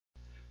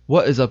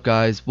What is up,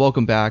 guys?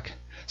 Welcome back.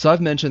 So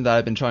I've mentioned that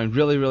I've been trying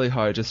really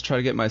hard just to try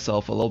to get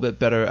myself a little bit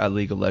better at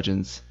League of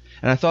Legends.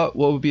 And I thought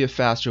what would be a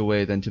faster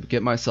way than to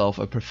get myself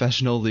a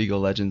professional League of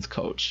Legends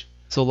coach.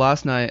 So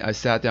last night I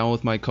sat down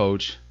with my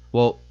coach,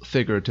 well,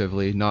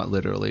 figuratively, not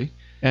literally,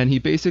 and he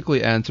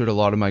basically answered a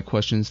lot of my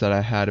questions that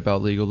I had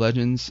about League of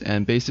Legends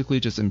and basically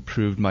just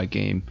improved my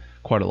game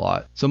quite a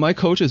lot. So my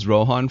coach is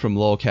Rohan from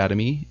LoL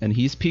Academy, and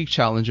he's peak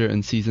challenger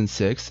in season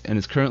 6 and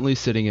is currently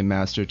sitting in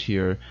master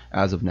tier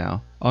as of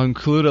now. I'll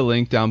include a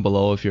link down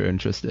below if you're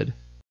interested.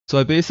 So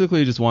I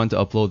basically just wanted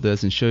to upload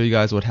this and show you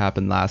guys what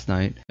happened last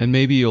night, and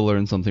maybe you'll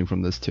learn something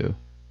from this too.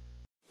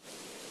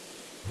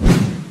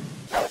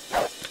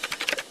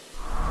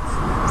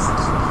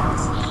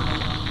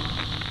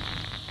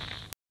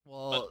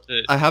 Well,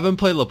 I haven't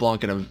played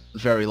LeBlanc in a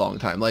very long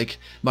time.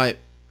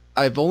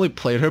 I've only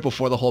played her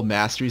before the whole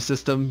mastery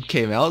system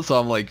came out, so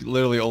I'm like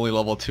literally only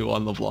level 2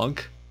 on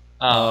LeBlanc.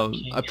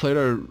 Okay. I played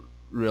her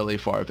really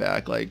far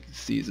back, like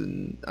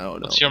season, I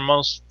don't know. What's your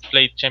most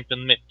played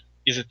champion mid?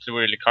 Is it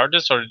really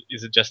Cardus, or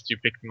is it just you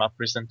picked him up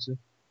recently?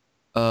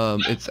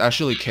 It's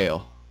actually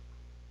Kale.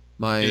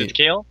 Is it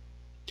Kale?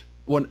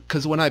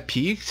 Because when I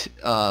peaked,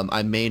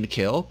 I mained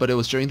Kale, but it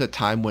was during the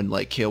time when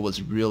like Kale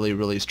was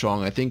really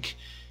strong. I think,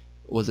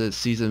 was it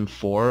season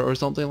 4 or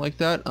something like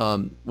that?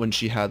 When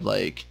she had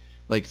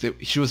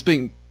she was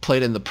being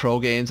played in the pro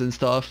games and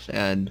stuff,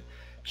 and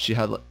she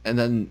had, and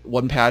then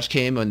one patch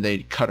came and they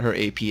cut her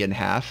AP in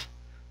half,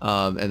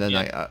 and then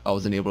I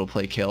wasn't able to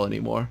play Kale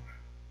anymore.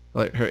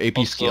 Like her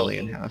AP scaling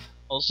in half.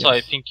 Also,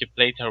 yes. I think you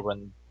played her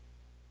when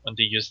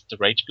they used the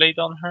Rage Blade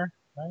on her,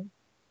 right?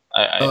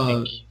 I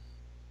think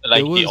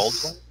like the old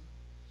one.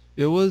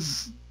 It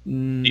was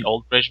the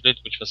old Rage Blade,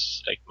 which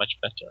was like much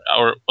better,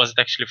 or was it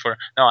actually for?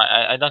 No,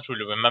 I don't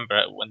really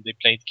remember when they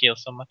played Kale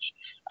so much.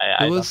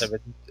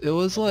 It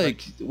was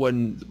like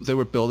when they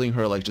were building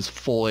her like just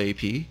full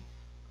AP. It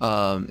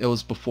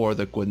was before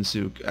the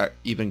Gunsuk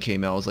even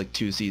came out. It was like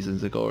 2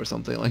 seasons ago or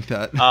something like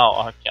that.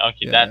 Oh, okay,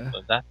 yeah.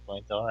 That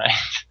point, all right.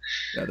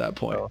 Yeah, that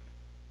point.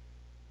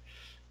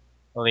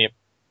 Well, yep.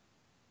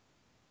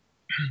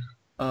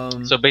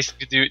 So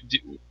basically, do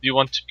you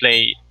want to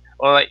play?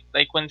 Well,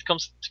 like when it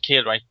comes to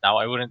Kale right now,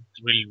 I wouldn't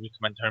really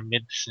recommend her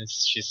mid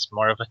since she's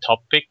more of a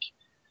top pick.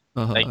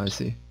 I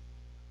see.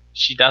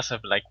 She does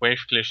have like wave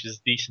clear,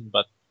 she's decent,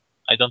 but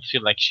I don't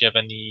feel like she have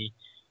any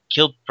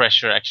kill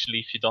pressure actually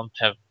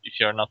if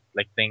you're not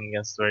like playing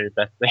against very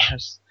bad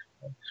players.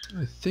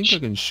 I think I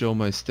can show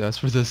my stats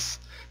for this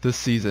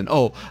season.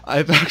 Oh,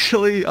 I've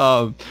actually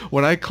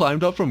when I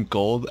climbed up from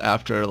gold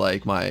after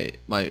like my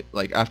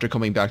after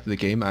coming back to the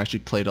game, I actually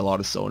played a lot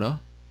of Sona.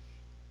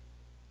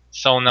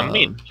 Sona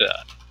mid.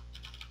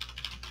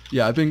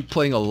 Yeah, I've been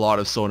playing a lot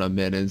of Sona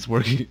mid, and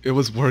it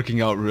was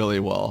working out really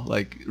well.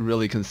 Like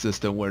really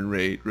consistent win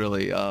rate,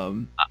 really I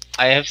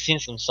have seen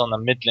some Sona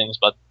mid lanes,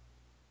 but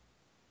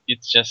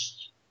it's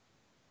just,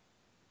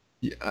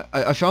 yeah,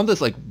 I found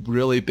this like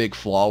really big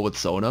flaw with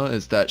Sona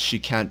is that she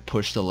can't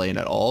push the lane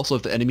at all. So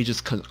if the enemy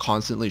just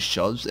constantly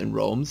shoves and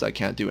roams, I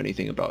can't do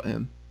anything about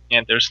him.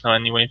 Yeah, there's no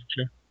any wave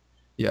clear.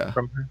 Yeah.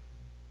 From her.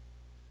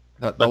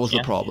 That was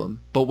the problem.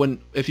 Yeah. But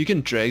if you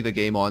can drag the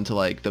game onto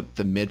like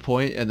the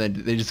midpoint and then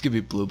they just give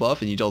you blue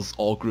buff and you just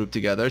all group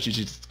together, she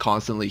just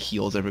constantly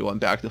heals everyone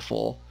back to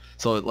full.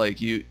 So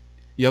like you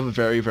have a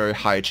very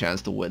high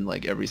chance to win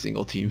like every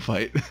single team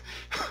fight.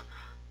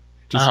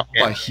 Just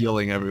by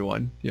healing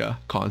everyone,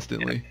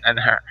 constantly. Yeah. And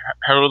her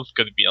ult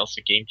could be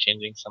also game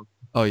changing something.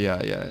 Oh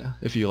yeah.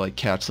 If you like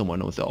catch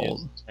someone with the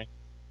ult. Right.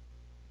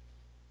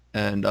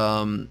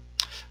 And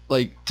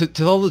like to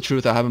tell the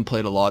truth, I haven't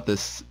played a lot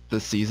this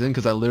season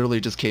because I literally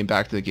just came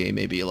back to the game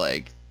maybe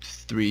like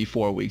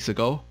 3-4 weeks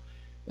ago,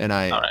 and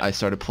I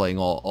started playing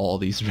all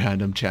these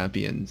random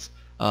champions.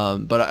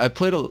 But I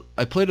played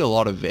a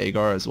lot of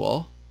Veigar as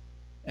well,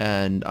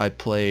 and I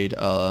played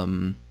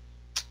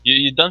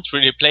You don't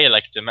really play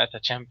like the meta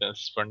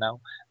champions for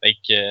now,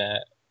 like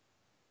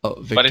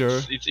Victor. But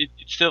it's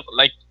still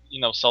like,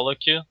 you know, solo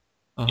queue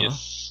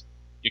is,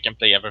 you can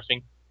play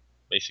everything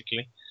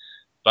basically,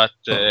 but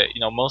you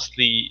know,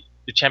 mostly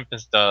the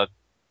champions that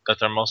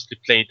are mostly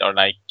played are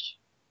like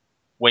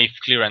wave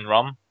clear and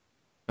rom.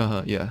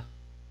 Yeah.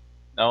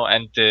 No,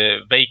 and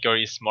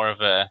Veigar is more of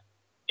a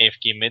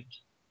AFK mid.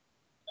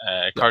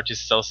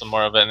 Curtis is also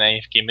more of an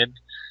AFK mid,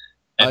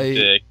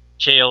 and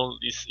Kale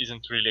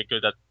isn't really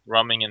good at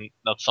roaming, and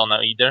not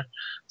Sona either.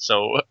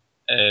 So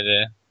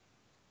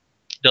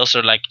those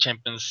are like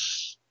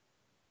champions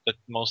that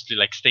mostly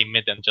like stay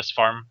mid and just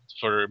farm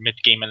for mid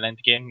game and end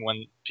game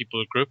when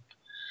people group.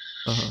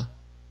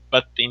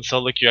 But in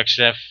solo you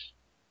actually have,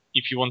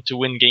 if you want to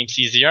win games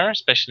easier,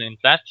 especially in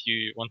plat,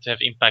 you want to have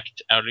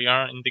impact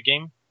earlier in the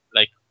game.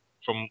 Like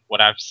from what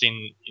I've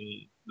seen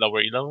in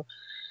lower elo,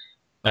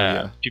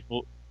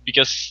 people,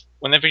 because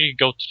whenever you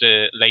go to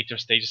the later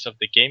stages of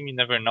the game, you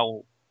never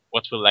know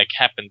what will like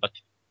happen. But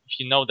if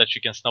you know that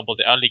you can snowball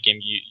the early game,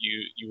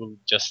 you will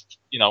just,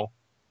 you know,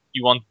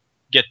 you won't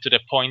get to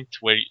the point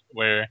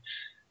where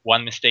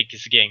one mistake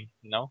is game.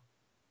 You know.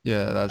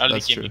 Yeah,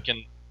 that's game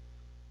true.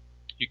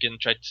 you can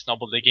try to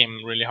snowball the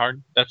game really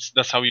hard.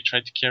 That's how you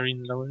try to carry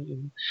in lower.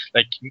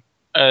 Like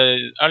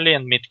early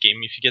and mid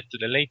game. If you get to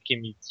the late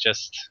game, it's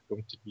just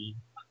going to be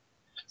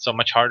so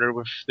much harder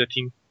with the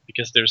team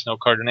because there's no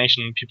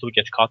coordination. People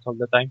get caught all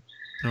the time.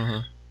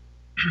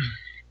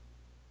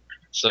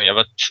 So yeah,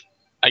 but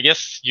I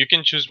guess you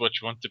can choose what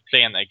you want to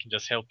play, and I can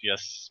just help you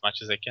as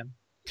much as I can.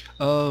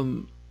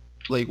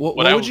 Like what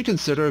would you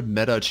consider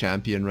meta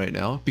champion right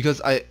now? Because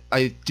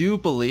I do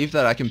believe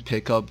that I can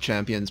pick up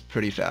champions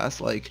pretty fast.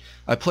 Like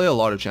I play a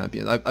lot of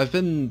champions. I've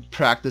been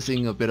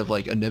practicing a bit of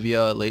like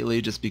Nvidia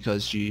lately just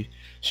because she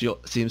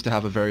seems to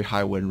have a very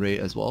high win rate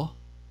as well.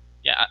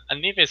 Yeah,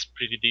 Nvidia is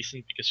pretty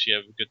decent because she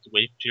have a good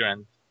wave clear,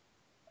 and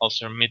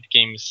also her mid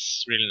game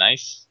is really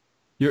nice.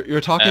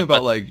 You're talking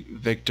about like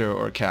Victor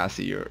or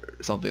Cassie or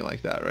something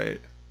like that, right?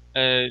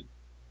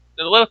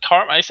 Well,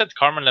 I said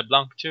Karma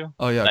LeBlanc too.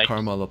 Oh yeah, like,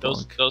 Karma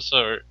LeBlanc. Those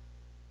are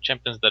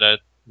champions that I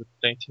would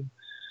play too.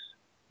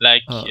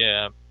 Like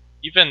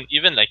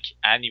even like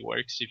Annie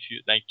works if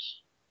you like.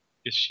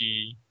 Is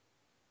she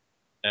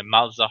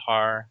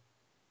Malzahar?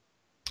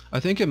 I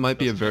think it might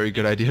be a very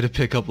good idea to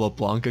pick up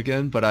LeBlanc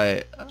again, but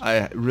I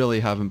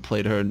really haven't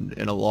played her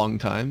in a long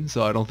time,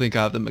 so I don't think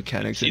I have the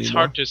mechanics anymore. It's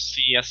hard to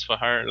see as for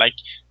her. Like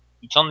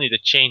it's only the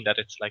chain that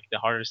it's like the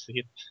hardest to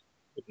hit.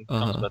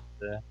 But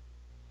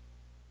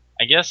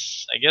I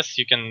guess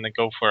you can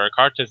go for a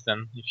Cartis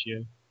then if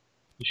you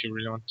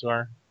really want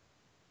to.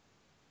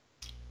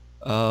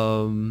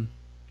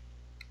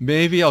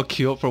 Maybe I'll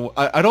queue up for.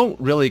 I don't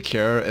really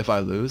care if I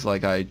lose.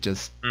 Like I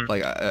just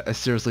like I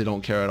seriously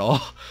don't care at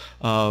all.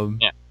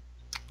 Yeah.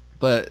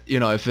 But you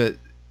know, if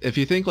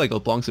you think like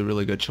LeBlanc's a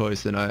really good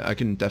choice, then I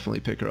can definitely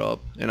pick her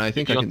up, and I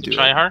think I can do it.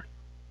 Try her?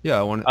 Yeah,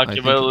 I want.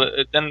 Okay, well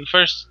then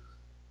first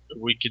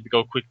we could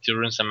go quick to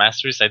runes and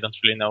masteries. I don't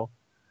really know.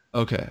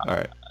 Okay, all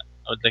right.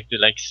 I would like to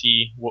like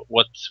see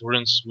what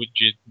runes would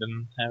you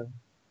then have,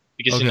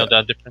 because you know there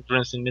are different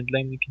runes in mid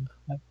lane you can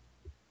have.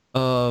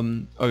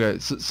 Okay,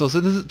 so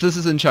this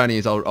is in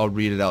Chinese. I'll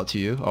read it out to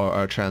you, or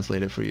I'll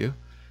translate it for you.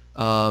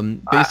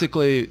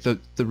 Basically, the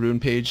rune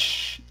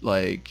page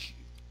like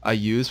I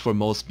use for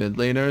most mid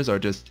laners are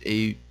just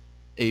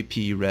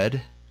AP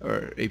red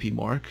or AP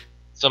mark.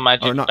 So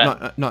magic or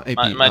not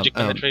AP. Magic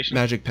penetration.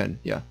 Magic pen,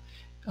 yeah.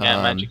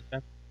 Yeah, magic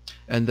pen.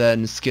 And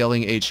then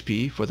scaling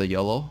HP for the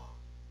yellow.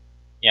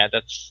 Yeah,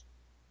 that's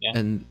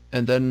And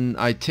then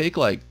I take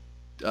like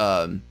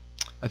I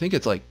think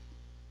it's like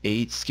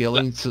 8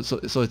 scaling, so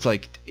it's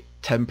like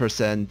 10%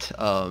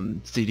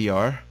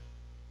 CDR.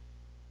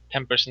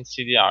 10%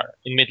 CDR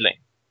in mid lane.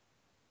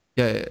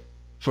 Yeah,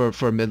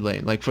 for mid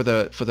lane, like for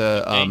the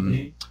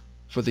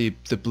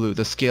blue,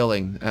 the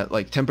scaling at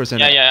like 10%.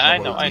 Yeah,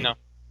 I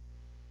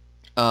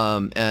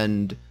know.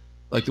 And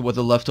like with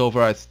the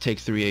leftover, I take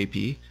 3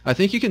 AP. I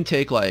think you can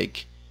take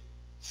like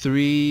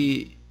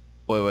 3.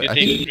 Wait. I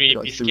think you take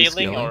like 3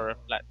 scaling or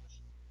flat.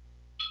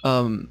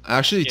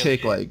 Actually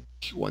take like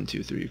 1,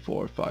 2, 3,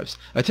 4, 5.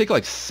 I take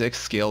like 6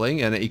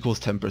 scaling, and it equals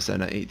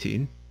 10% at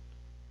 18.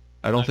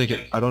 I don't think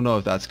I don't know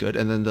if that's good.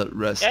 And then the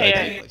rest I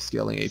take like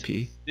scaling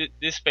AP.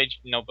 This page,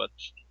 no, but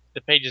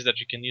the pages that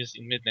you can use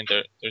in mid lane,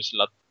 there's a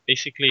lot.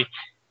 Basically,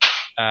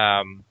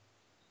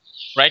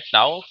 right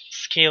now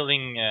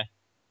scaling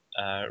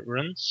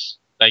runes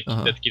like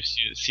that gives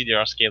you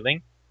CDR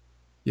scaling.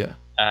 Yeah.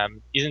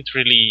 Isn't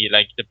really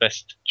like the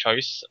best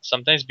choice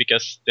sometimes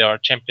because there are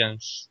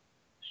champions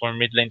for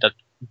mid lane that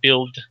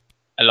build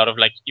a lot of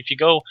like if you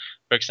go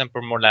for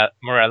example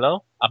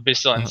Morello,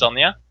 Abyssal and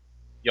Zonia,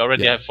 you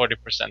already have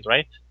 40%,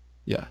 right?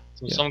 Yeah.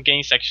 So some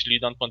games actually you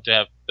don't want to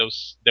have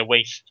the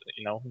waste,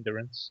 in the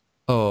runes.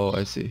 Oh,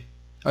 I see.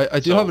 I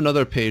do have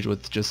another page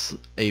with just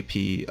AP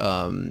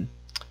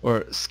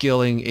or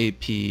scaling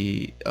AP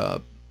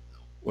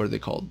what are they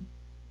called?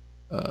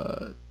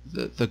 The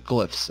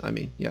glyphs, I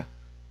mean, yeah.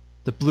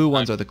 The blue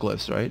ones are the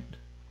glyphs, right?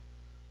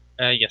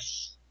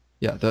 Yes.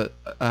 Yeah,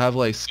 I have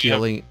like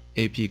scaling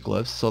AP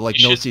glyphs, so like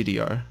no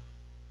CDR.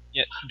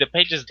 Yeah, the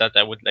pages that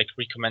I would like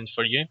recommend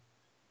for you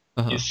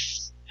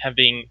is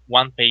having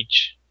one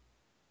page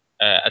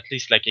at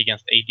least like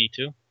against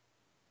AD2.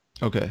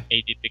 Okay.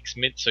 AD picks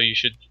mid, so you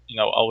should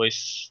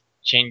always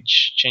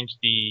change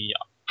the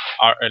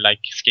like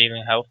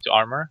scaling health to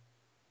armor.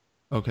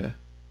 Okay.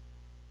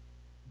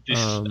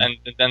 And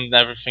then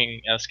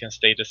everything else can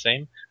stay the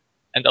same.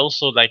 And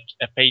also like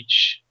a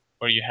page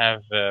where you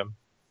have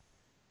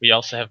we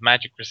also have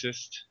magic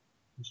resist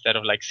instead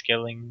of like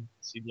scaling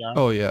CDR.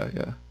 Oh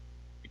yeah.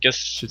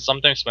 Because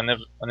sometimes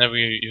whenever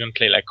you even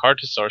play like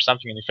Cartus or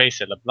something and you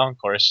face a LeBlanc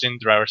or a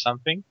Syndra or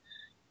something,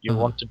 you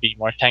want to be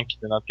more tanky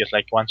to not get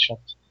like one shot.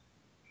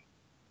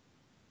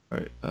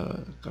 Alright,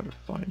 gotta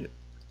find it.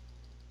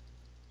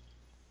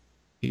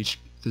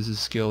 This is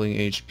scaling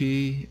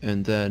HP,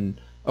 and then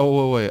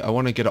wait, I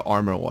want to get an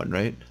armor one,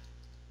 right?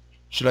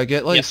 Should I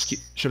get like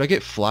should I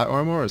get flat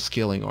armor or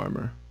scaling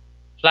armor?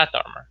 Flat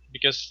armor,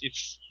 because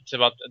it's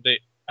about the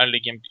early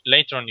game.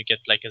 Later on, you get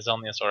like a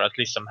Zonias or at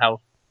least some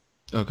health.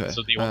 Okay.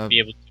 So they won't be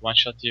able to one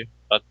shot you,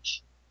 but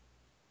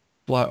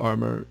flat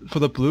armor for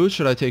the blue.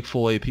 Should I take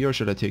full AP or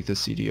should I take the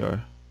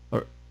CDR?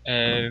 Or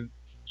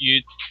you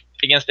you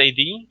against AD,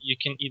 you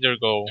can either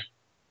go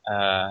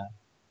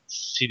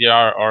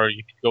CDR, or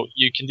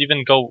you can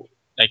even go,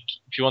 like,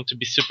 if you want to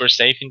be super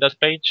safe in that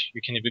page,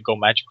 you can even go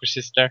magic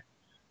resist there,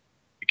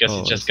 because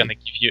it's I just see. gonna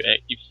give you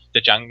if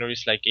the jungler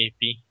is like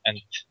AP and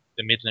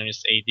the mid lane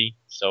is AD.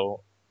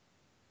 So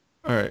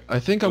Alright, I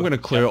think I'm gonna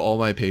clear all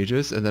my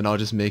pages and then I'll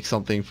just make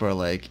something for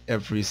like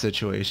every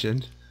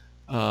situation.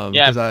 yeah,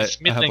 Because because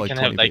I mid have lane like can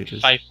 20 have like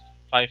pages.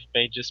 five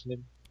pages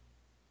mid.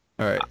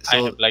 Alright, I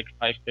have so like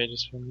 5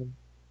 pages for mid.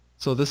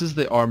 this is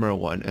the armor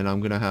one, and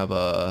I'm gonna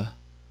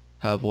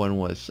have one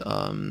with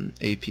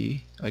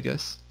AP, I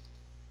guess.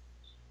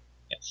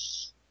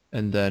 Yes.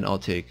 And then I'll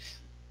take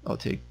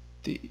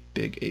the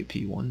big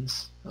AP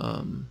ones.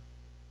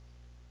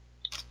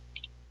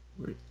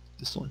 Where,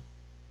 this one.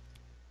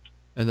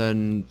 And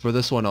then for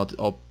this one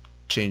I'll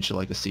change to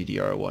like a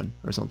CDR one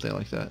or something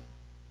like that.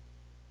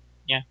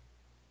 Yeah.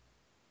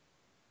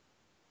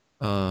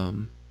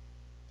 And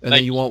then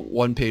Like, you want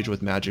one page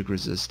with magic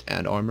resist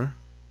and armor?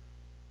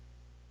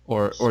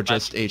 Or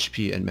just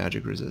HP and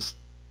magic resist?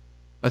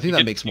 I think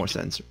that makes more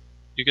sense.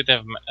 You could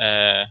have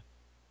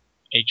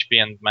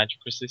HP and magic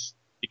resist,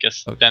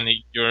 because Okay. then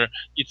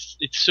it's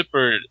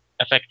super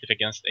effective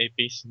against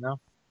APs, in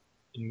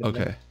mid lane.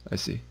 Okay, I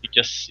see.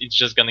 Because it's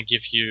just gonna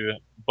give you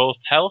both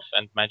health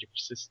and magic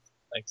resist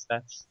like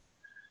stats.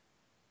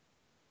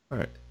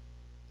 Alright.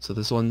 So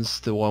this one's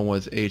the one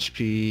with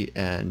HP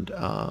and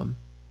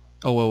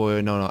oh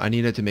wait, no, I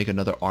needed to make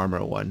another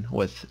armor one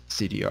with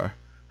CDR.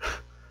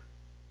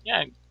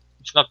 Yeah,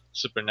 it's not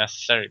super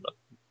necessary, but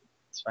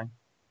it's fine.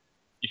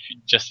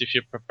 If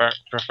you're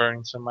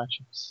preferring some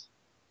matchups.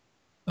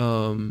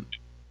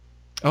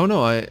 I don't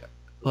know, I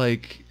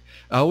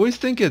always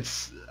think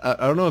I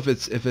don't know if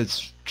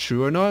it's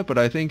true or not, but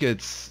I think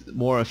it's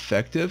more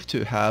effective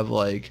to have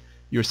like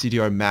your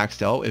CDR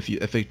maxed out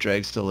if it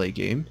drags to late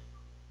game.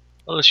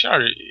 Well,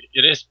 sure,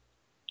 it is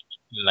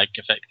like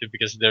effective,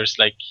 because there's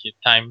like a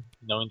time,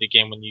 in the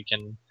game when you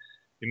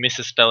miss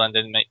a spell and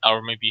then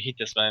or maybe you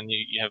hit a spell and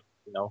you have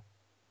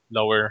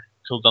lower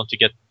cooldown to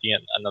get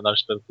another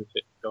spell to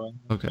fit going.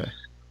 Okay.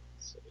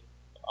 So,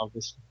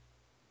 obviously.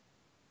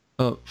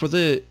 For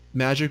the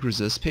magic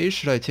resist page,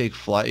 should I take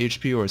flat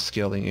HP or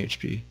scaling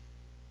HP?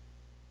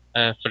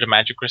 For the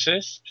magic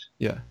resist,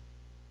 Yeah.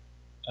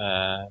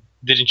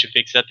 didn't you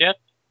fix that yet?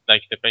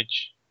 Like the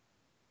page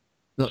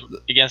No,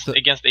 against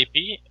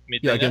AP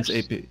mid yeah, laners?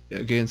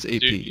 against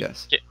AP,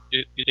 yes.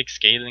 You take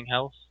scaling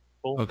health.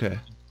 Full, Okay,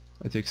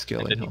 I take and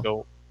scaling then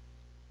health.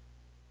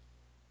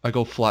 I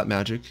go flat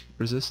magic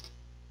resist.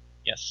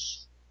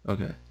 Yes.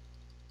 Okay.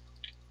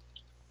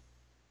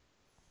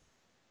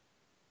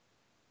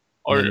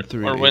 Or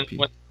when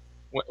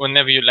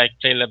whenever you like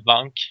play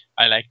LeBlanc,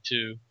 I like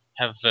to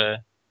have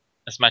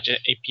as much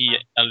AP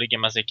early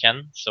game as I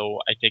can. So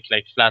I take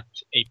like flat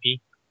AP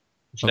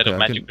instead of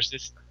magic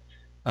resist.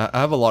 I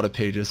have a lot of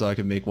pages, so I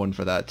can make one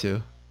for that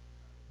too.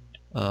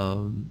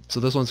 So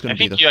this one's gonna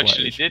be the flat. I think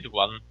you actually did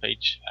one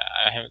page.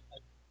 I haven't.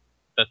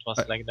 That was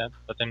like that,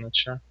 but I'm not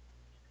sure.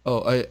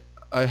 Oh,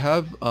 I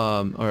have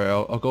alright,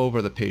 I'll go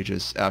over the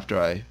pages after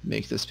I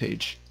make this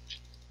page.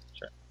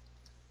 Sure.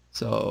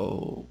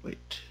 So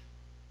wait.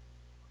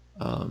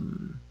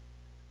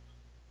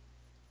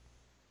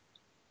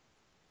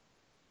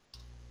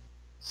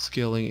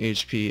 Scaling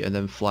HP and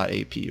then flat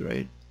AP,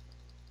 right?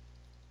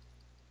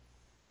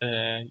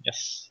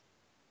 Yes.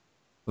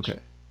 Okay.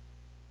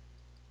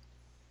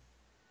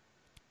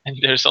 And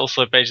there's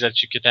also a page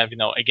that you could have,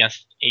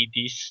 against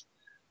ADs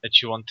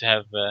that you want to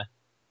have.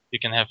 You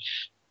can have.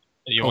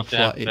 You want to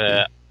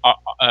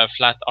have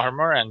flat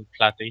armor and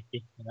flat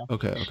AP.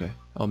 Okay.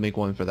 I'll make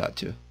one for that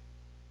too.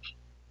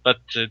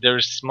 But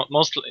there's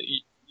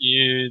mostly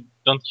you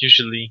don't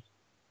usually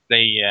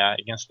play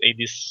against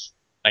ADs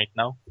right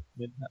now.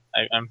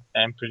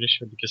 I'm pretty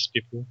sure, because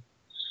people.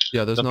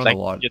 Yeah, there's not a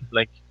lot.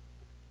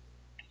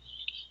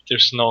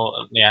 There's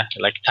no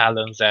like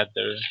Talon Zed,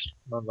 they're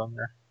no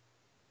longer.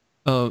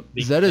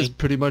 Zed is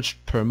pretty much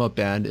perma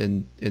banned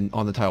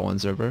on the Taiwan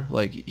server.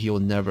 Like, he will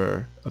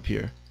never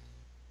appear.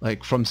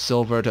 Like, from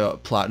silver to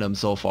platinum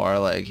so far,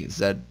 like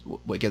Zed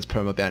gets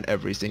perma banned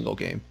every single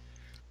game.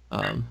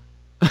 Yeah,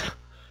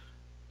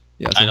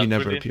 so he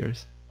never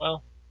appears.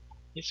 Well,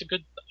 he's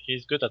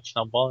good at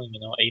snowballing.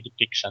 80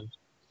 picks, and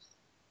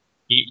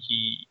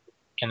he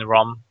can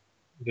roam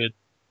good.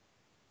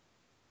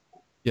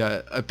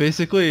 Yeah, I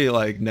basically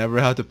like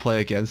never had to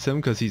play against him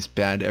because he's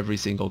banned every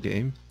single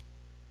game.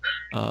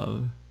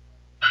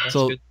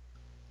 So good.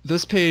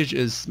 This page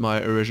is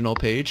my original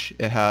page.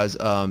 It has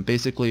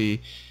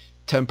basically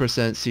 10%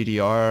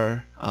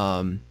 CDR,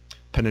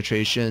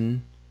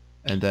 penetration,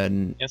 and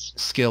then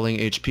scaling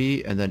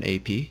HP, and then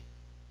AP.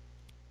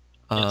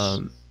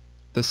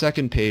 The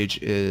second page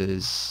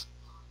is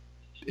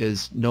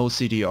no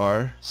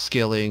CDR,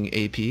 scaling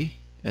AP,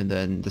 and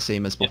then the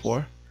same as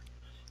before.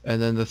 And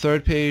then the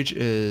third page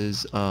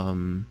is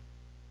oh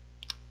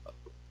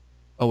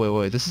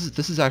wait, this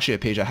is actually a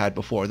page I had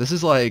before. This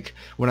is like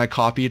when I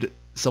copied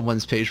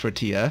someone's page for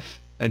TF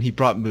and he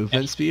brought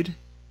movement speed.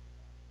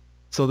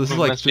 So this is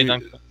like Movement speed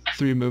and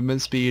three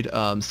movement speed,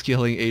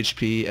 scaling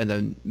HP, and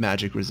then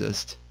magic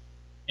resist.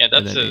 yeah,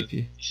 And that's then a AP.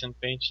 decent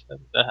page.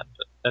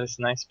 That is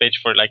a nice page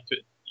for like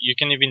you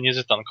can even use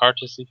it on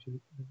cards if you.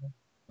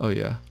 Oh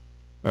yeah.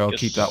 Or I'll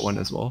keep that Because one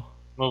as well.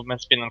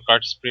 movement speed on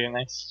cards is pretty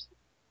nice.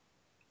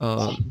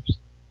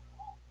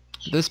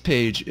 This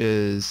page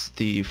is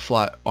the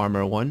flat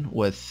armor one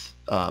with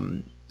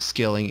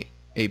scaling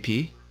AP.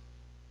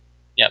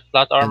 Yeah,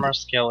 flat armor And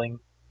scaling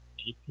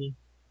AP.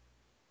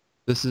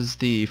 this is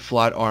the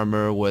flat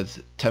armor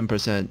with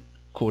 10%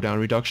 cooldown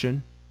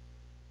reduction.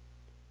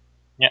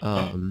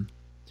 Yeah.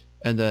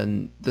 And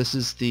then this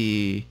is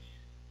the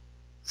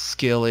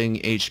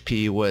scaling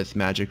HP with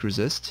magic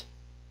resist.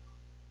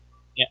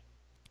 Yeah.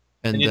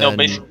 And you then, know,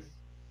 basically,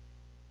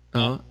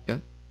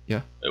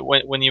 yeah.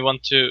 when you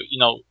want to,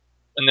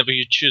 whenever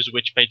you choose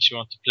which page you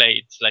want to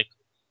play, it's like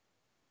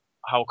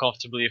how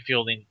comfortable you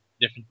feel in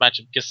different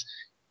matchups. Because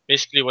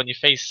basically, when you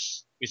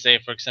face, we say,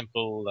 for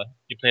example,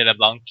 you play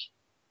LeBlanc,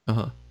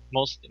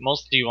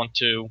 mostly you want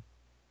to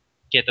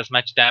get as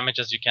much damage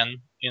as you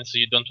can, and so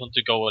you don't want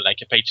to go like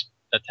a page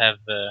that have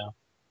a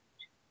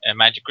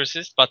magic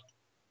resist. But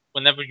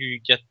whenever you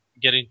get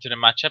into the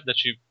matchup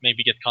that you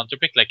maybe get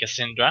counterpicked, like a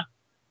Syndra,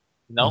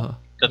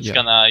 that's Yeah.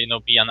 gonna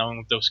be unknown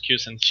with those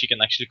Qs, and she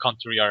can actually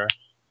counter your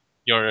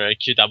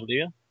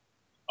QW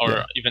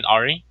or even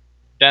Ari.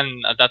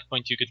 Then at that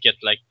point you could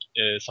get like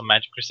some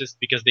magic resist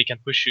because they can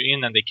push you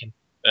in and they can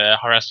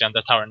harass you on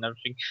the tower and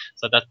everything.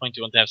 So at that point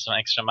you want to have some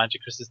extra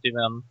magic resist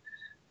even on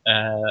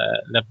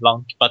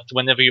LeBlanc. But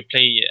whenever you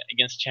play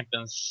against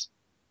champions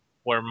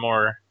who are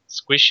more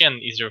squishy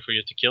and easier for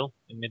you to kill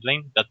in mid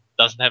lane, that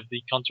doesn't have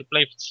the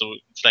counterplay. So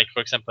it's like,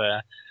 for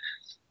example,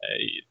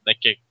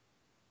 like a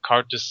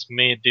Cartus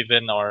mid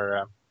even,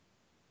 or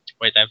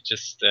wait, I've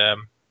just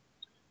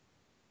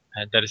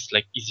that is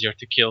like easier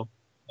to kill.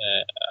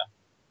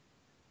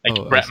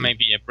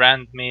 Maybe a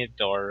brand mid,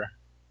 or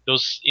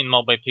those in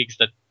mobile picks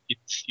that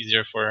it's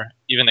easier for.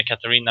 Even a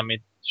Katarina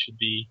mid should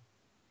be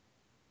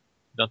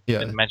not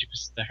even magic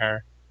resist to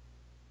her.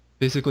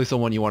 Basically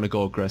someone you want to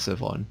go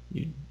aggressive on.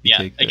 You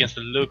take against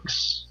the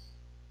looks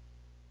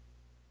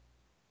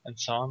and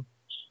so on.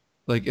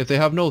 Like if they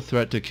have no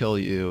threat to kill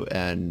you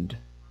and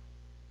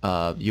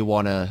you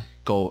want to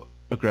go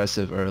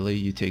aggressive early,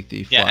 you take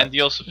the flat. Yeah, and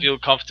you also feel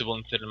comfortable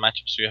into the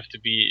matchup, so you have to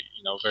be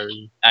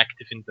very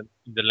active in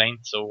the lane.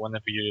 So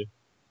whenever you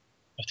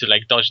have to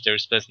like dodge their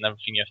spells and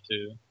everything, you have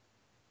to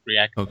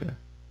react. Okay.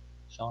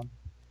 So on.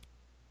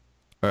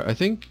 Alright, I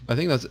think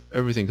that's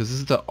everything, because this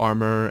is the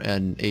armor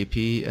and AP,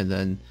 and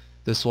then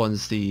this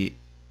one's the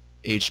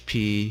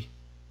HP,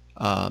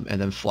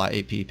 and then flat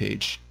AP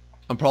page.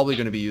 I'm probably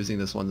going to be using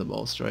this one the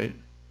most, right?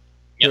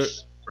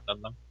 Yes, for that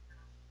one.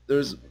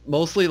 There's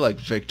mostly like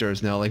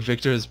Victors now. Like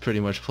Victor is pretty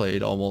much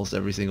played almost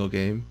every single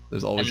game.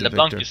 There's always and a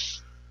Victor.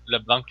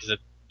 LeBlanc is a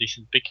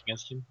decent pick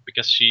against him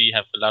because she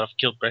have a lot of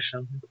kill pressure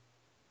on him.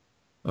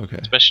 Okay.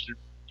 Especially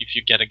if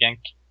you get a gank.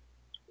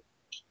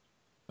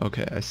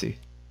 Okay, I see.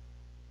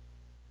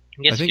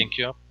 Yes, you can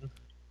queue up.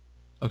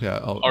 Okay,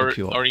 I'll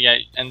queue up. Or yeah,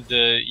 and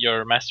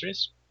your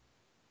masteries?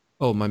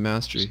 Oh, my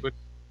mastery.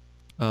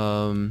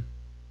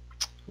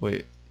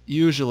 Wait.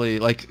 Usually,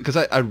 like, because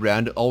I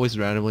always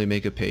randomly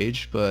make a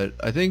page, but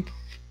I think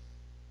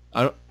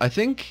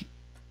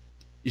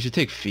you should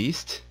take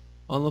Feast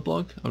on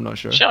LeBlanc. I'm not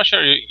sure.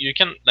 Sure. You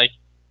can, like,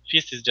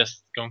 Feast is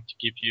just going to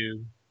give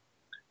you,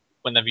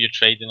 whenever you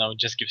trade, it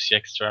just gives you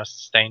extra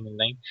sustain in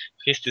lane.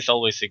 Feast is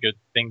always a good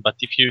thing, but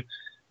if you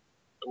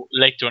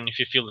later on, if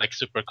you feel like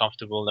super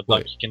comfortable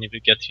LeBlanc, you can even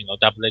get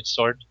double-edged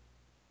sword.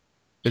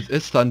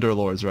 It's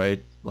Thunderlords,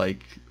 right?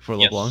 Like for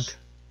LeBlanc. Yes.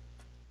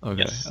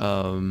 Okay. Yes.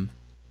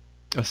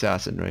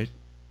 Assassin, right?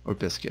 Or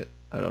Biscuit?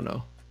 I don't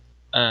know.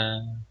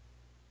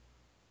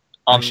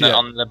 On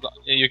LeBlanc,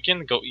 you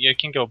can go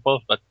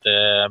both, but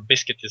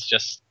Biscuit is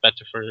just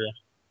better for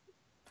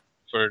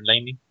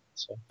laning.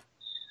 So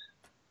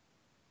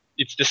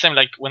it's the same.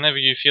 Like whenever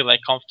you feel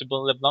like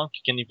comfortable LeBlanc,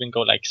 you can even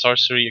go like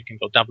sorcery. You can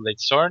go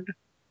double-edged sword,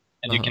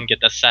 and you can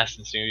get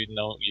assassin. So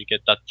you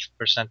get that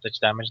percentage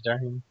damage there.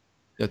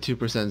 Yeah,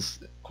 2% is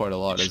quite a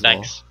lot as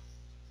well.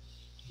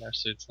 Yeah,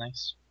 so it's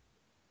nice.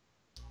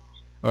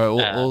 All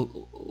right,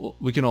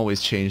 we can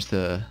always change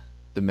the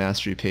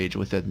mastery page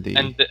within the.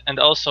 And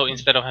also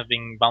instead of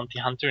having bounty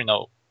hunter,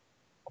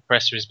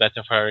 oppressor is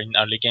better for her in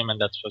early game, and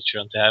that's what you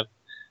want to have.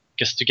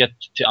 Because to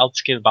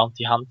outscale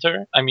bounty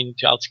hunter,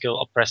 to outscale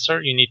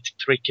oppressor, you need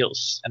 3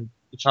 kills, and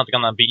it's not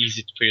gonna be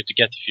easy for you to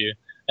get if you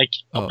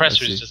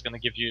oppressor is just gonna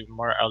give you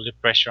more early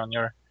pressure on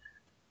your.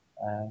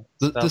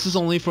 This is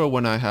only for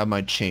when I have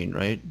my chain,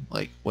 right?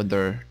 Like when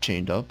they're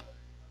chained up.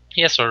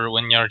 Yes, or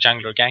when your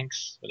jungler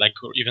ganks, like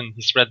even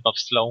his red buff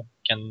slow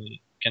can.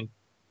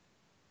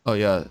 Oh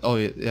yeah,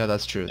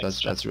 that's true.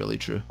 That's really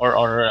true.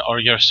 Or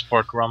your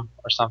support rom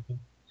or something.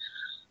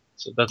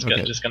 So that's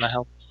just gonna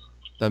help.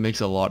 That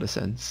makes a lot of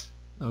sense.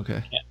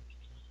 Okay. Yeah.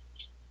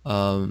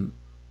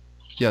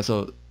 Yeah.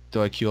 So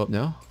do I queue up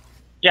now?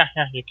 Yeah,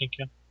 you can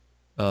queue.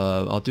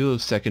 I'll do a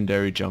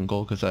secondary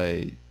jungle because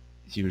I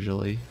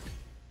usually.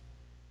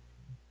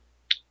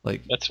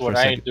 Like That's for what a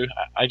I second. do.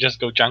 I just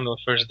go jungle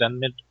first, then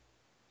mid.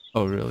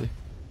 Oh really?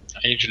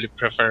 I usually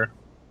prefer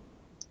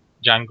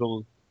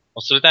jungle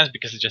most of the times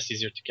because it's just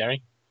easier to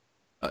carry.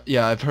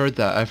 Yeah, I've heard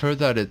that. I've heard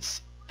that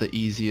it's the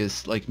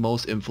easiest, like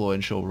most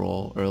influential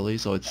role early,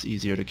 so it's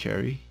easier to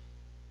carry.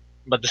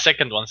 But the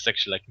second one's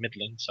actually like mid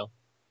lane, so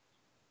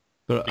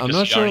But I'm because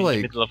not you are sure, in the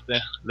like, middle of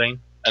the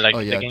lane, like oh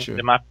the yeah, game, the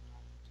true. map,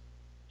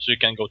 so you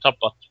can go top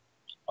bot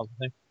all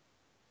the time.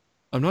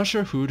 I'm not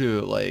sure who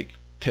to like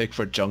pick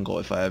for jungle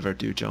if I ever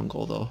do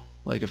jungle though.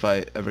 Like if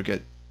I ever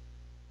get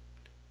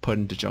put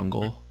into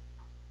jungle.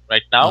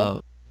 Right now,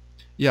 Uh,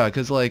 yeah,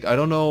 cause like I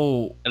don't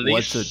know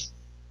what's a Elise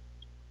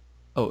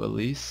oh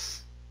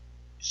Elise.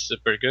 is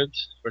super good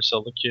for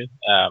solo queue.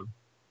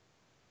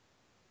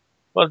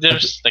 Well, I've,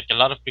 there's like a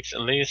lot of picks.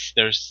 Elise,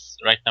 there's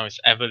right now is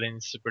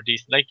Evelyn, super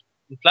decent. Like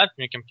in Platinum,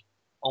 you can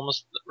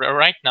almost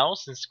right now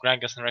since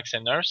Gragas and Rex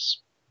and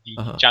Nurse, the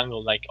uh-huh.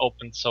 jungle like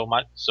opened so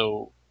much,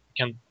 so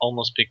you can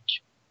almost pick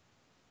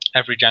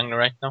every jungler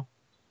right now.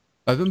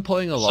 I've been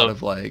playing a lot So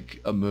of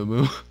like a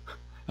Mumu.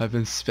 I've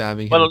been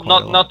spamming him well,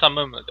 quite a not lot.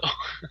 Amumu though.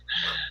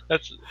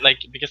 That's like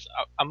because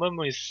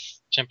Amumu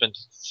is champion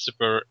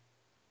super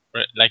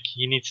like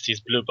he needs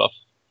his blue buff.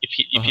 If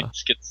it Uh-huh.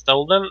 gets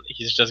stolen,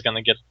 he's just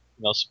gonna get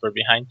super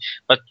behind.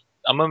 But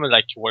Amumu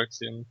like works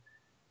in,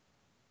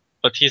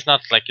 but he's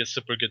not like a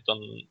super good on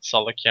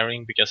solo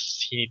carrying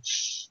because he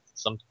needs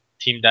some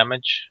team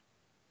damage.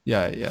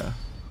 Yeah, yeah.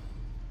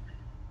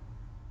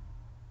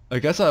 I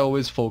guess I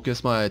always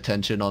focus my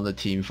attention on the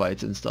team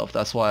fights and stuff.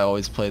 That's why I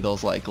always play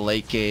those like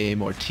late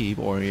game or team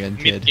Mid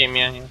oriented. game,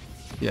 yeah,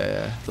 Yeah,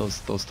 yeah,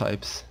 those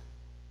types.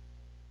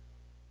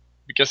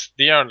 because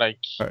they are like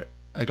Alright,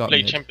 I you got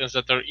play mid. champions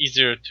that are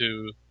easier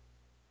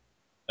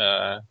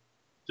uh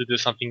to do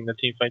something in the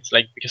team fights.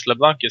 Like because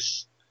LeBlanc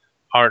is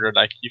harder.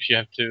 Like if you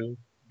have to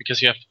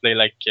because you have to play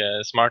like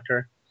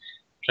smarter,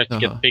 try to Uh-huh.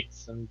 get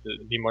picks and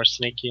be more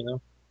sneaky.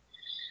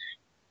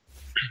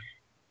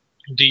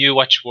 Do you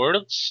watch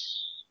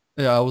Worlds?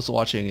 Yeah, I was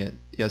watching it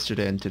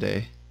yesterday and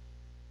today.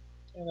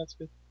 Yeah, that's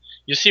good.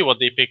 You see what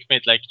they pick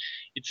mid. Like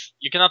it's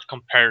you cannot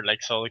compare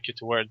like solo queue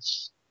to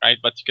Worlds, right?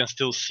 But you can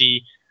still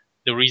see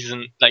the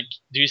reason. Like,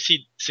 do you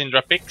see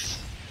Syndra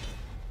picks?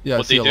 Yeah, I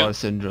What see they a lot do, of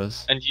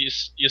Syndras. and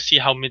you see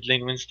how mid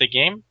lane wins the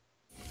game.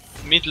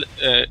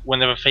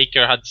 Whenever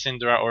Faker had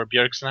Syndra or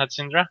Bjergsen had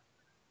Syndra,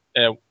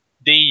 uh,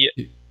 they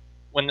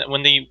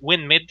when they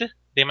win mid,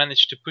 they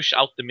manage to push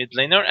out the mid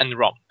laner and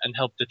roam and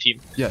help the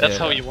team. Yeah, That's yeah,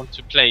 how yeah. you want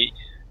to play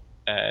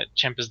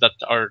champions that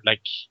are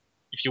like,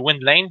 if you win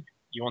lane,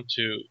 you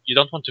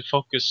don't want to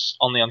focus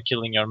only on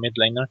killing your mid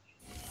laner,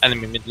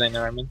 enemy mid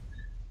laner. I mean,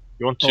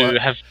 you want Oh, to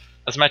have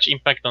as much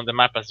impact on the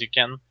map as you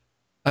can.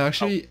 I Oh,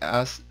 actually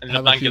and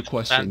have a LeBlanc few gets banned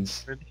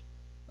questions. already.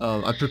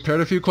 I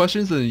prepared a few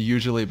questions and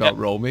usually Yeah. about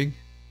roaming.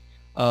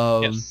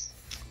 Um, Yes.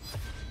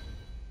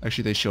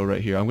 actually they show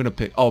right here. I'm gonna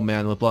pick. Oh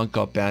man, LeBlanc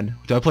got banned.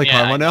 Do I play Yeah,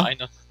 Karma I know. now? I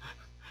know.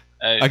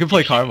 I can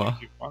play Karma.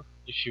 If you want,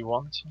 if you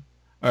want.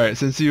 All right,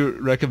 since you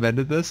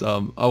recommended this,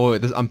 oh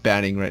wait, I'm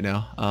banning right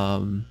now.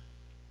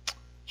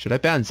 Should I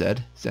ban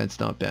Zed? Zed's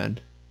not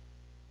banned.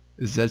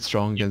 Is Zed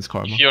strong against If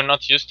Karma? you're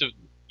not used to,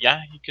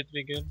 yeah, he could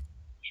be good.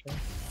 Sure.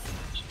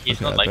 He's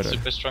Okay, not I like better.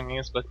 super strong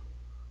against, but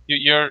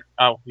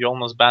you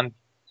almost banned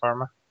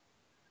Karma.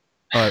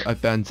 I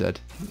banned Zed.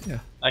 Yeah.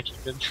 Like you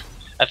could.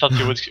 I thought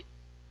you would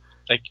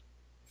like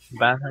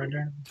ban her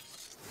there.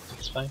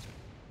 It's fine.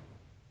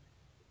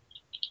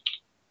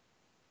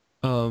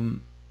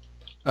 Um,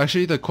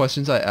 actually, the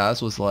questions I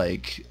asked was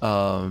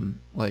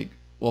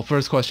well,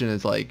 first question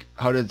is like,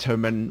 how to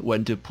determine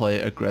when to play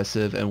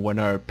aggressive and when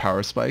are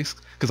power spikes?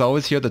 Because I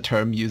always hear the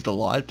term used a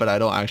lot, but I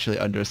don't actually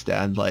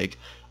understand like,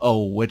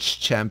 oh, which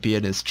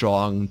champion is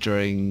strong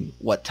during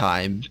what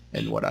time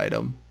and what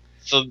item.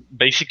 So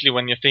basically,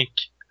 when you think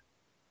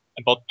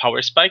about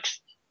power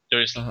spikes,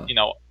 there's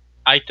Uh-huh.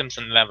 items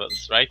and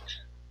levels, right?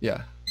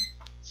 Yeah.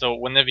 So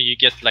whenever you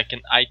get like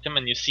an item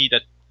and you see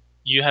that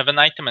you have an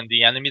item and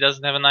the enemy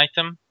doesn't have an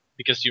item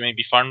because you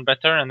maybe farm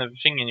better and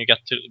everything and you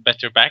get to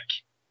better back,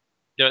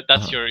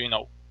 that's Uh-huh.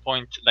 your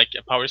point, like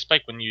a power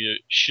spike when you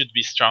should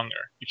be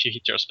stronger if you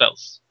hit your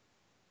spells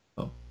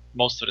Oh.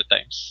 most of the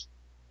times.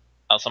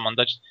 Someone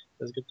dodged.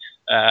 That's good.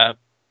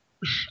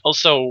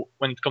 Also,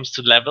 when it comes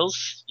to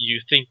levels,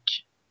 you think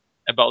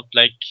about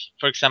like,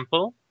 for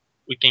example,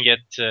 we can get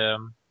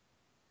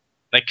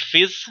like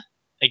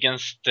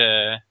against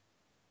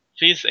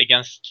Fizz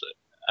against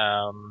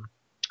um,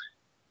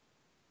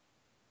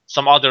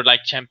 some other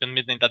like champion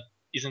mid lane that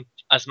isn't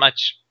as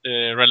much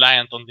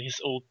reliant on his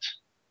ult,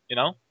 you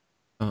know.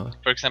 Uh-huh.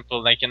 For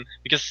example, like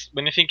because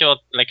when you think about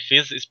like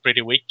Fizz is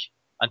pretty weak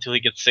until he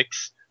gets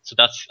 6, so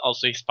that's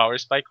also his power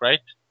spike, right?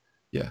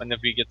 Yeah.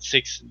 Whenever you get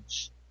 6,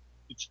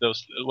 it's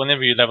those.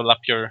 Whenever you level up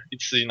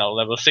it's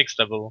level 6,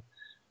 level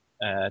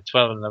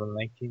 12, and level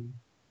 19.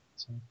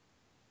 So.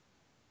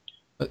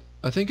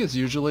 I think it's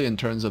usually in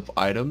terms of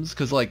items,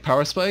 because like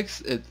power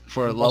spikes, it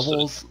for Most of the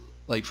levels,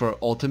 like for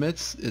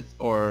ultimates,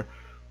 or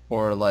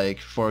like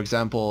for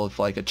example, if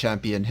like a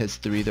champion hits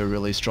 3, they're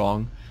really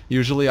strong.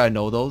 Usually I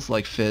know those,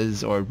 like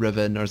Fizz or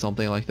Riven or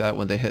something like that.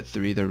 When they hit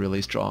 3, they're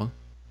really strong.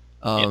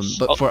 Yes.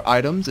 But for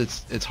items,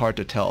 it's hard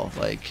to tell.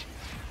 Like,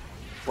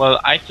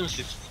 well, items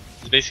is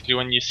basically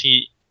when you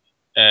see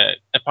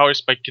a power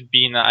spike could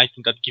be an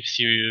item that gives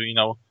you, you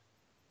know,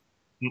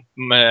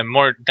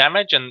 more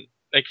damage, and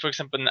like for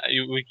example,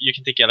 you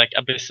can take like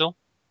Abyssal,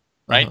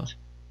 right?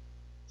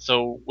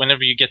 So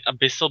whenever you get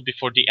Abyssal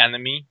before the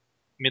enemy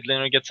mid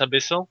laner gets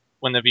Abyssal,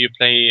 whenever you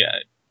play,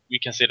 we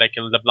can say like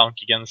a LeBlanc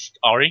against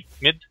Ahri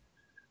mid,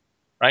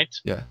 right?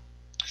 Yeah.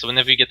 So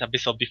whenever you get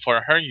Abyssal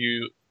before her,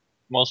 you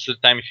most of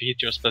the time if you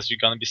hit your spells, you're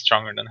gonna be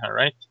stronger than her,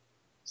 right?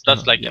 So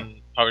that's like a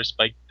power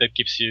spike that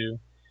gives you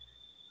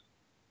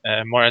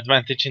more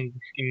advantage in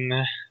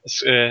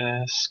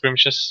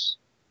skirmishes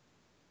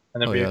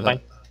whenever you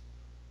fight.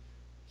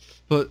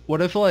 But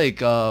what if like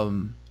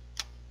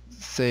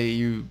say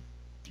you're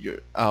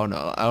I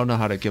don't know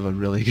how to give a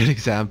really good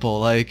example.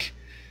 Like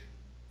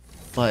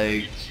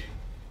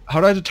how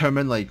do I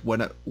determine like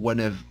when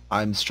if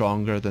I'm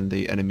stronger than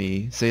the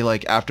enemy? Say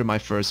like after my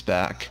first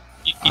back.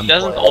 It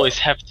doesn't always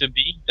have to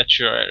be that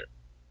you're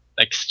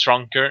like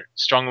stronger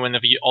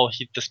whenever you all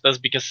hit the spells,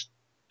 because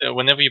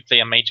whenever you play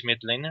a mage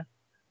mid laner,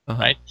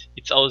 right?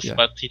 It's always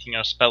about hitting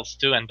your spells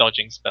too and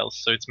dodging spells.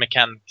 So it's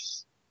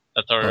mechanics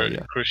that are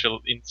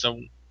crucial in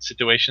some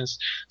situations.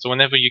 So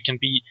whenever you can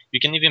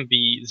even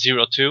be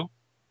 0-2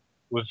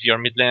 with your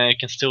mid laner, you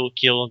can still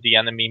kill the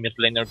enemy mid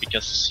laner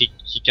because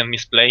he can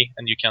misplay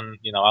and you can,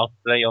 you know,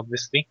 outplay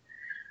obviously.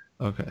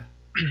 Okay.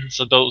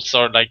 So those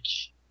are like,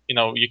 you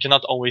know, you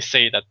cannot always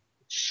say that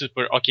it's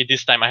super okay.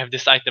 This time I have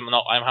this item.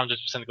 No, I'm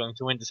 100% going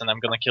to win this and I'm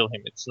gonna kill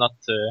him. It's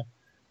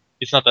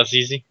not as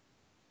easy.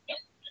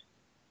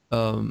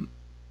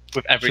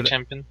 With every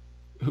champion.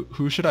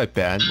 Who should I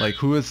ban? Like,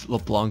 who is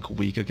LeBlanc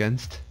weak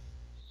against?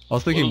 I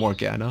was thinking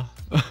Morgana.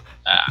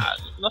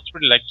 Not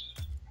really. Like,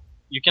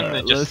 you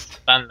can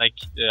just ban like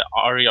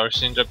Ahri or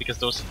Syndra, because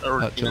those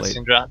are even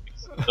Syndra.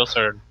 Those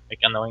are like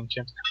annoying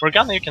champs.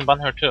 Morgana, you can ban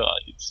her too.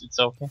 It's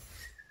okay.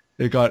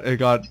 It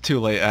got too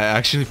late. I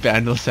actually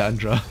banned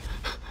Lysandra.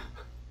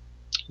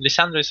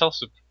 Lysandra is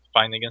also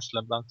fine against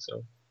LeBlanc,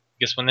 so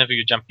because whenever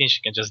you jump in,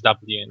 she can just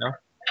W, you know.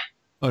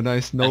 Oh,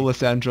 nice. No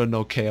Lysandra,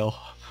 no Kale.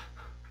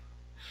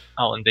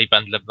 Oh, and they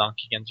banned LeBlanc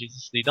again.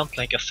 Jesus, they don't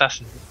like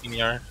assassin in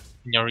your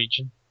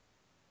region.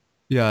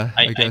 Yeah,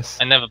 I guess.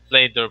 I never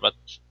played her, but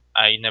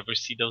I never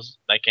see those.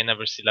 Like, I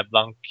never see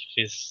LeBlanc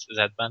Fizz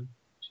Z ban.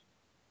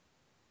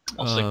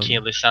 Also,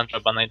 Kale Lysandra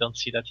ban. I don't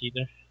see that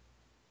either.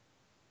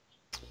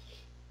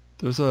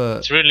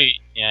 It's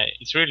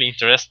really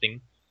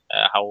interesting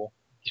how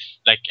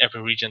like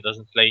every region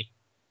doesn't play.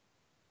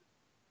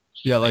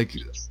 Yeah, like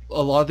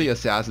a lot of the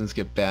assassins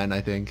get banned,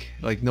 I think.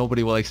 Like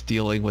nobody likes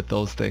dealing with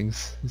those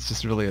things. It's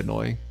just really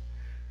annoying.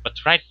 But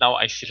right now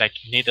I see like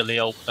Nidalee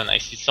open, I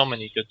see so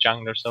many good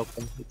junglers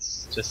open.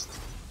 It's just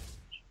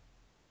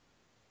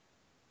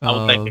I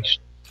would like to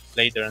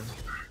play there.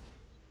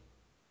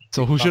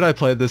 So who should I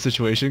play in this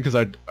situation? Because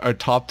our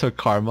top took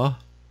Karma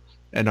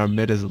and our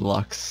mid is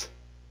Lux.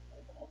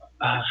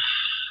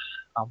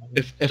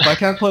 If I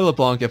can't play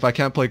LeBlanc, if I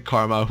can't play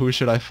Karma, who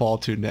should I fall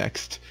to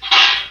next?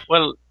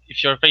 Well,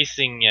 if you're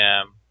facing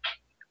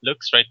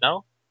Lux right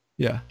now,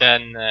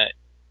 then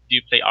do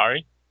you play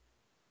Ahri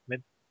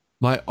mid?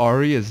 My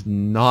Ahri is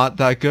not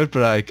that good,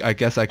 but I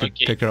guess I could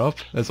pick her up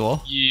as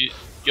well. You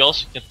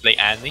also can play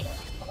Annie.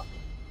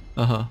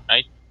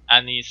 Right?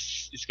 Annie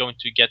is going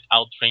to get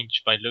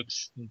outranged by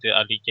Lux in the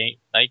early game,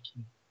 like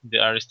in the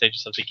early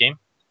stages of the game.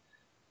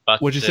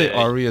 But would you say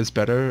Ahri is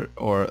better,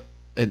 or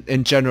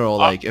in general,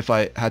 like if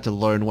I had to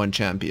learn one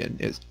champion,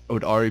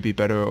 would Ahri be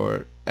better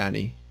or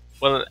Annie?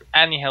 Well,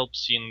 Annie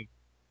helps you in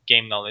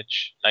game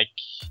knowledge, like,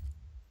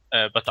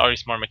 but Ahri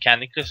is more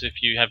mechanical. So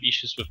if you have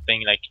issues with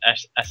playing like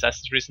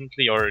SS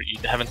recently, or you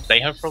haven't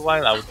played her for a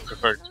while, I would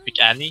prefer to pick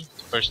Annie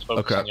to first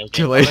focus on your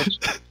game knowledge.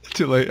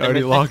 Too late,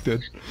 already locked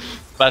in.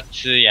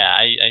 But yeah,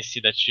 I see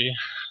that you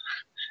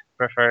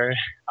prefer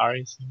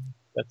Ahri, so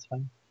that's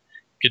fine.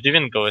 You could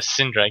even go with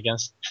Syndra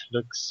against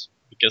Lux,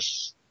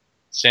 because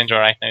Syndra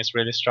right now is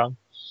really strong.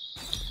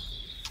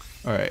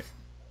 Alright.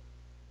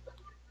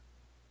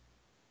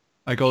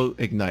 I go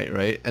Ignite,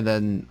 right? And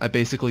then I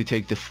basically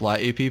take the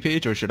flat AP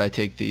page, or should I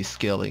take the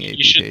scaling AP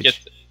page?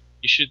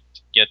 You should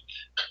get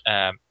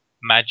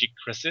magic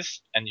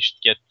resist, and you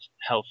should get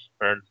health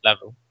per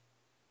level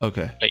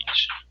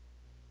page.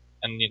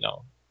 And you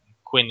know,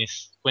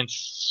 Quinn's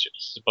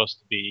supposed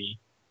to be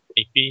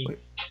AP. Wait.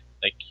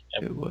 Like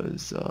it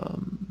was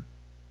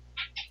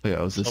it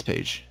was this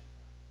page.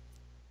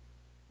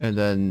 And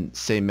then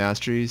say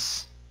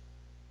masteries.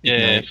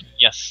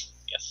 Yes.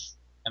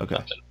 And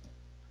okay.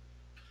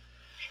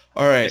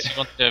 Alright. You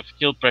want to have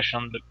kill pressure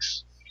on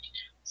Lux.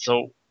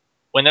 So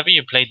whenever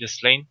you play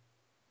this lane,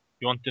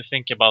 you want to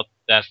think about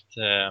that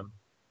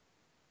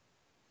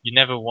you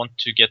never want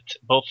to get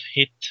both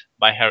hit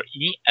by her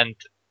E, and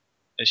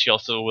she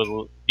also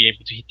will be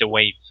able to hit the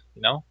wave,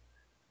 you know?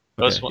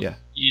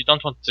 You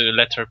don't want to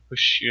let her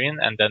push you in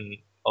and then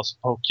also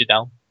poke you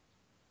down.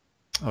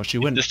 Oh, she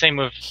wouldn't the same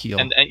with heal.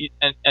 And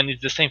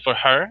it's the same for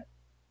her.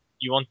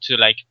 You want to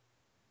like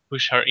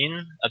push her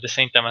in at the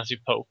same time as you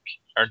poke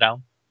her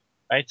down,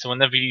 right? So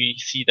whenever you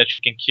see that you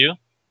can Q,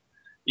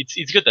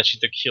 it's good that she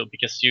took heal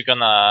because you're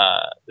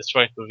gonna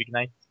destroy it with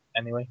ignite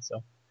anyway.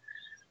 So.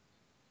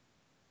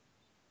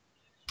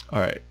 All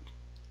right.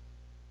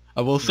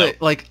 I will say,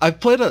 like, I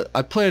played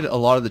a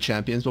lot of the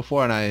champions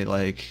before, and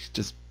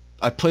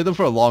I played them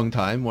for a long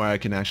time where I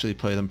can actually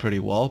play them pretty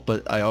well,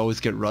 but I always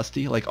get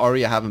rusty. Like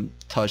Ari, I haven't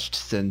touched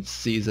since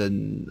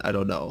season, I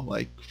don't know,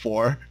 like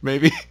 4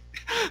 maybe.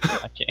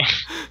 Okay.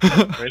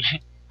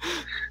 Really?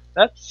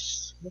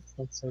 That's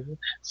not so good.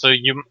 So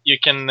you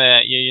can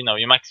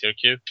you max your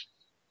Q.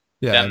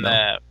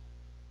 Yeah.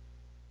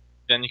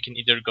 Then you can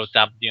either go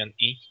W and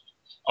E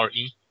or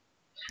E.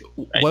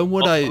 Right? When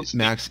would I Mostly.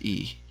 max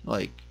E?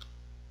 Like,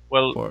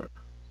 well,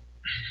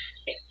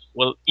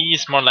 E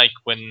is more like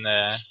when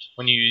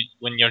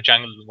your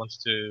jungle wants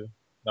to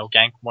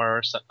gank more,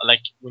 or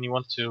like when you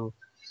want to.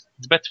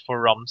 It's better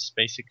for roams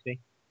basically.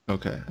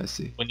 Okay, I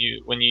see. When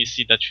you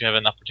see that you have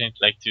an opportunity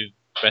like to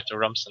better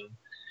roams, and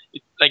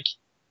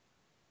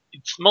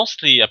it's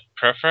mostly a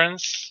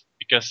preference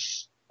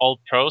because all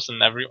pros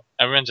and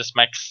everyone just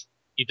max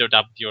either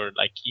W or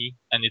like E,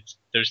 and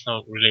there's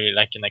no really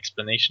like an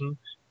explanation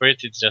for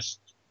it. It's just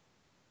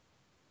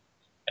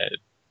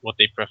what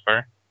they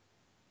prefer,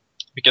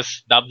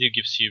 because W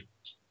gives you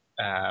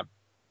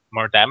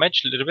more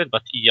damage a little bit,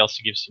 but E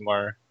also gives you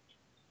more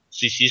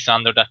CC. So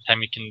under that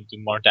time you can do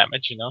more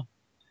damage. All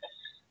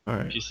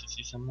right. If you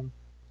CC someone.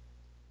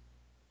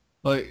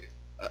 Like,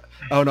 I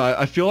don't know.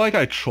 I feel like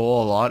I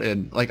troll a lot,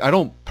 and like I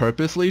don't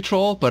purposely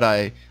troll, but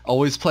I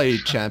always play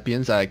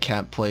champions that I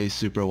can't play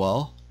super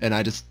well, and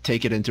I just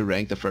take it into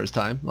rank the first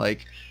time.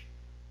 Like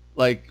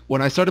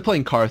when I started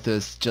playing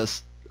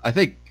Karthus, I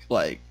think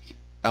like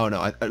I don't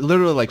know. I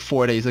literally like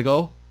 4 days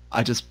ago,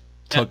 I just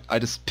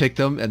picked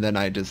him, and then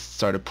I just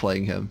started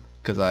playing him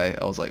because I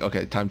was like,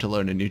 okay, time to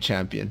learn a new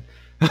champion,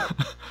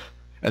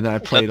 and then I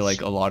played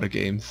like a lot of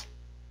games.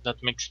 That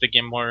makes the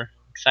game more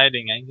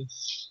exciting, I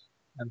guess,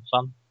 and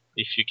fun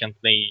if you can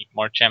play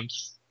more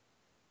champs.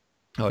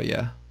 Oh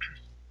yeah.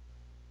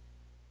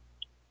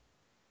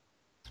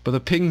 But the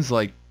ping's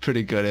like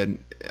pretty good,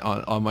 and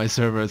on my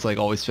server it's like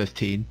always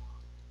 15,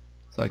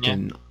 so I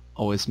can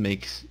always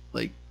make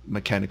like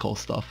mechanical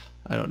stuff.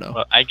 I don't know.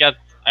 Well,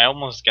 I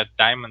almost got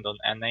diamond on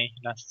NA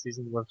last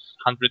season with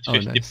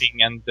 150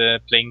 ping and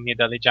playing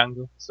Nidalee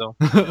jungle. So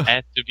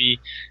I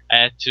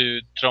had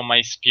to throw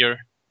my spear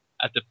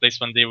at the place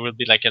when they will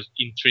be like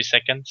in 3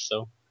 seconds.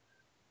 So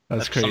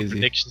that's crazy. Some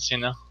predictions,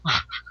 That's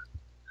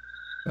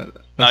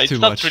no, it's too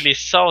not much. really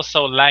so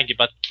laggy,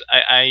 but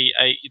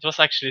it was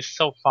actually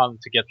so fun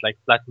to get like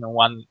platinum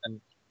 1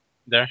 and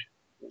there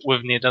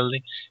with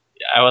Nidalee.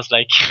 I was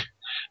like,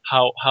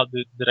 how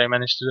did I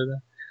manage to do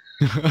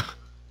that?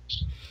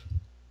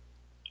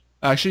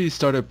 I actually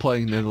started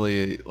playing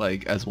Nidalee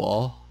like as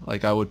well.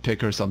 Like I would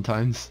pick her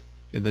sometimes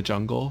in the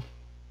jungle.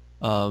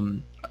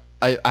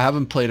 I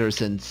haven't played her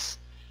since.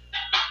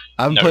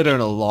 I haven't played her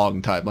in a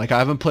long time. Like I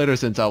haven't played her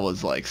since I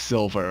was like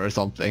silver or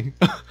something.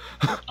 Oh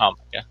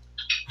my god!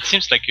 It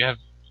seems like you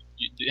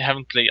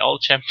haven't played all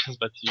champions,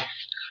 but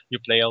you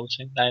play all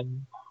champions.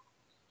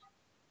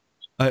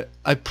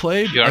 I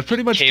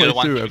pretty much played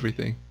through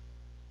everything.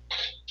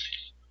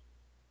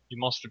 You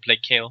mostly play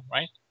Kayle,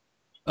 right?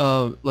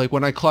 Like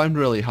when I climbed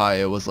really high,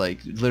 it was like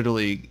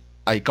literally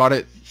I got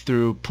it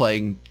through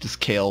playing just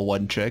Kayle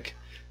one trick.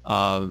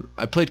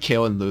 I played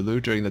Kayle and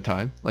Lulu during the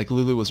time. Like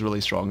Lulu was really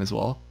strong as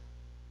well.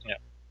 Yeah.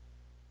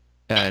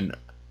 And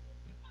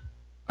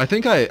I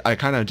think I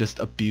kind of just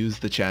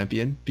abused the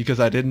champion because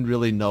I didn't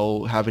really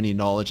have any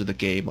knowledge of the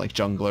game, like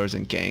junglers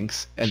and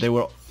ganks, and they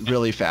were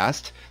really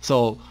fast.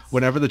 So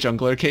whenever the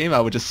jungler came, I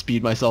would just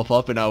speed myself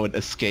up and I would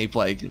escape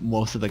like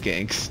most of the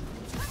ganks.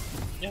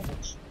 Yeah,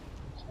 that's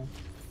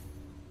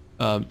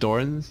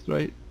Doran's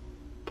right?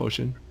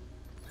 Potion.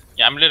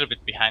 Yeah, I'm a little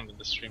bit behind in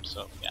the stream,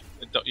 so yeah,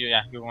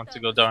 we want to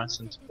go Doran's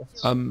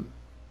and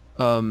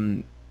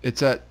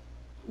it's at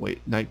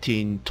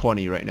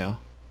 19:20 right now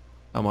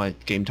on my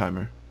game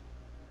timer.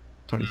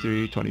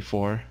 23,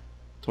 24,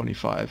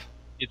 25.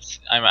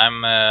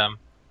 I'm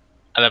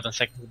 11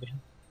 seconds behind.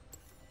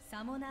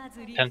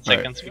 10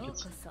 seconds we could.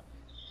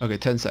 Okay,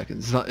 10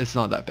 seconds. It's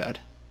not that bad.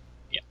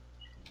 Yeah.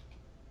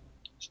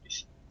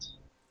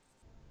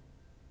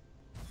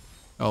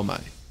 Oh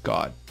my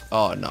god.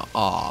 Oh no.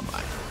 Oh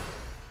my.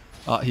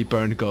 Oh, he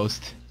burned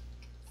Ghost.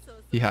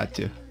 He had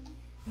to.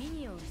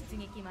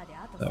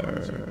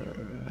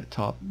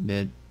 Top,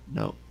 mid,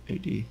 no,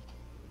 AD.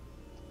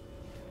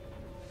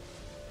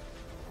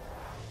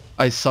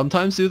 I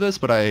sometimes do this,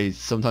 but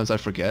sometimes I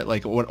forget.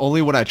 Like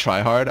only when I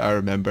try hard, I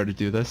remember to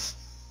do this.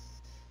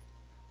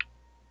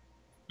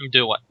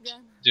 Do what?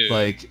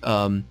 Like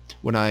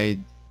when I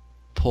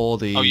pull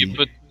the. Oh, you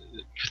put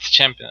the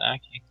champion.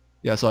 Okay.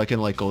 Yeah, so I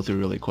can like go through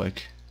really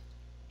quick.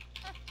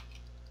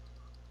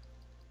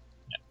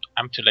 Yeah,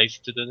 I'm too lazy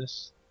to do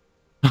this.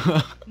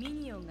 I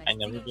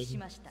never do it.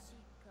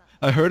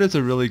 I heard it's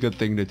a really good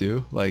thing to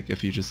do. Like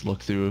if you just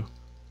look through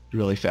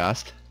really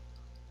fast.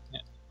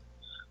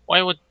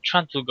 Why would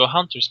Trant go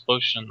Hunter's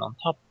Potion on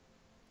top?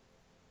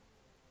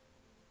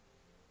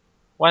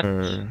 What?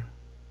 Or...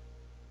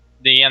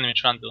 The enemy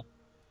trundle.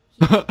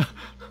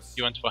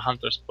 You went for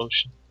Hunter's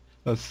Potion.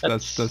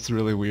 That's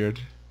really weird.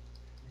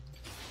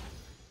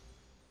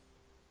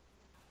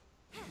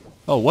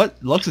 Oh, what?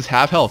 Lux is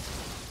half health.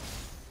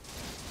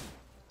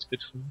 It's good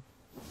for me.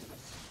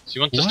 So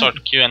you want to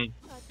start Q and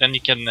then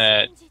you can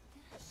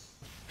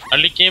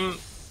early game.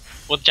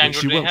 What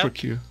jungle do they She went have? for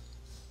Q.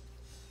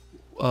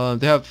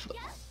 They have.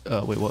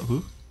 Wait, what?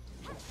 Who?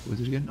 Who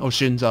is it again? Oh,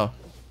 Shinzao.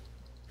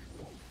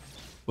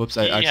 Whoops,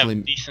 I actually.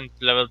 Have decent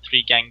level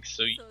 3 ganks,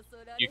 so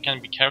you can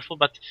be careful.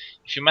 But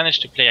if you manage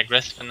to play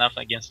aggressive enough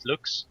against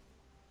Lux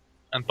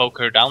and poke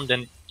her down,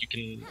 then you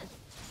can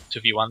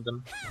 2v1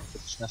 them if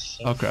it's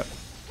necessary. Oh crap.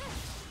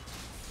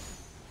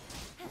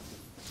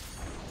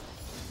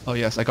 Oh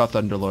yes, I got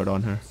Thunderlord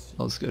on her.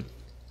 That was good.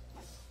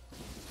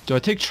 Do I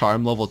take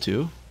Charm level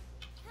 2?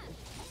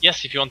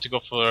 Yes, if you want to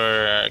go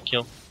for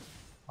kill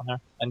on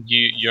her, and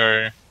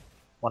you're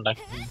one like.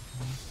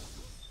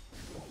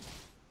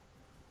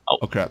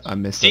 Oh crap! I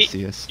missed See, that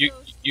CS.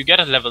 You get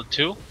a level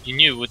 2. You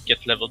knew you would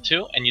get level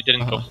 2, and you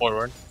didn't go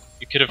forward.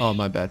 You could have. Oh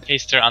my bad.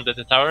 Haste her under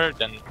the tower,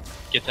 then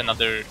get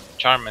another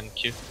charm and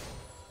Q.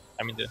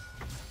 I mean the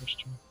first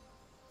charm.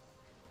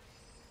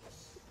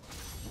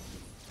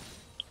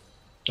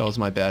 That was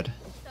my bad.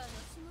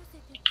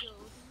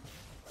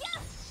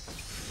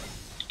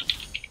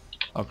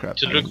 Oh crap!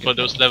 To look for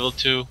those level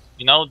 2.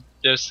 You know,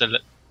 there's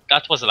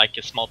that was like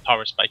a small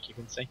power spike, you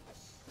can say.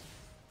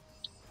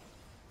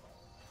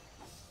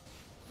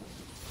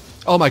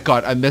 Oh my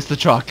god! I missed the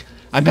truck.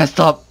 I messed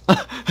up.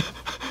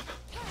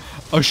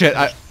 Oh shit!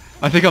 I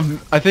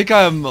think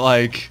I'm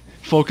like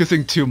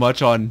focusing too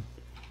much on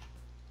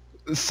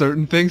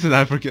certain things, and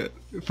I forget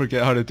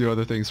how to do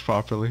other things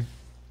properly.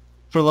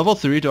 For level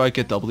 3, do I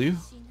get W?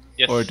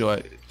 Yes. Or do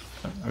I?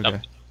 Okay.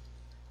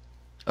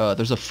 Nope.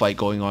 There's a fight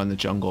going on in the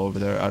jungle over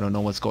there. I don't know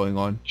what's going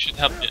on. You should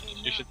help.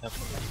 You should help.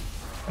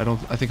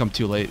 I think I'm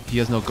too late. He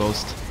has no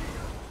ghost.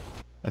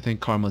 I think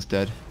Karma's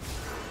dead.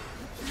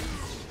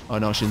 Oh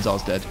no,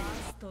 Shinzao's dead.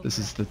 This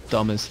is the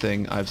dumbest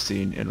thing I've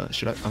seen in a, I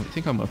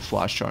think I'm gonna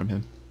flash charm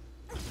him.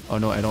 Oh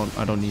no, I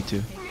don't need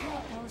to.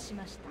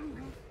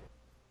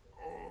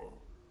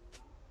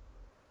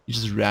 He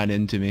just ran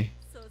into me.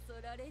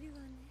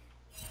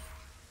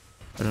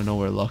 I don't know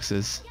where Lux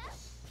is.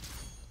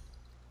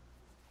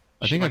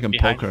 I think I can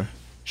poke her.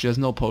 She has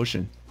no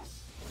potion.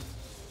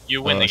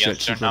 You win against shit,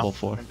 her she's now. level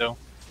 4.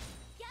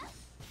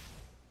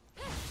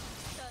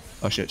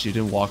 Oh shit, she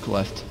didn't walk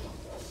left.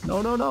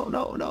 No.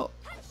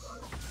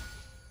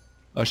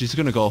 Oh, she's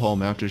gonna go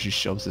home after she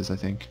shoves this, I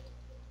think.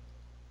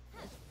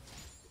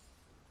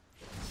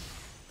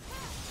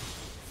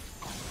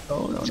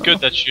 No. It's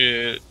good that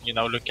you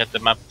know look at the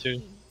map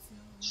too.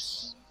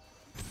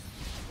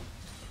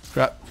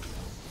 Crap.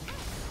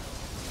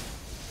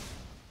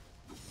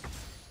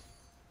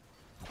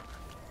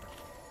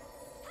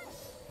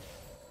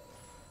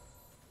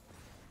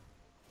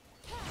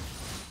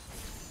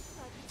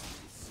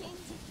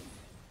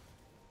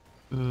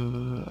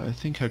 I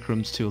think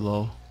Hecarim's too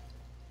low.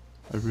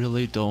 I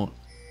really don't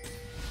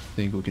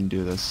think we can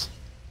do this.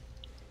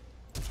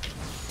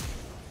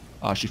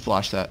 Ah, she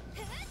flashed that.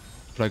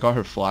 But I got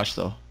her flash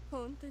though.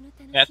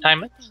 Yeah,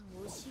 time it.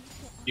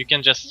 You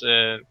can just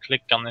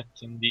click on it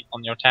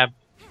on your tab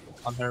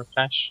on her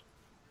flash.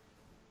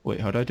 Wait,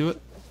 how do I do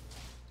it?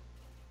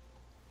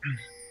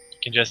 You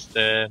can just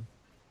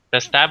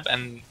press tab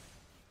and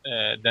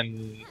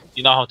then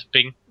you know how to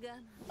ping.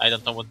 I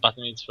don't know what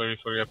button it's for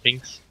your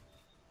pings.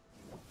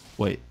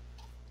 Wait.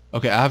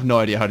 Okay, I have no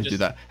idea how to do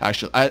that.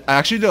 Actually, I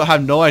actually don't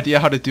have no idea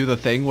how to do the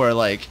thing where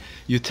like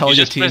you tell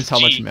your teams how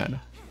much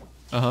mana.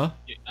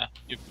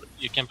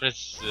 You can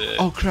press.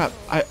 Oh crap!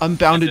 I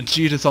unbounded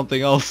G to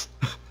something else.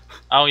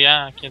 Oh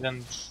yeah, okay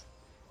then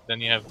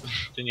you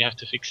have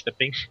to fix the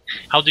ping.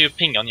 How do you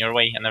ping on your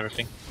way and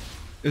everything?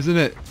 Isn't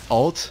it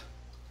Alt?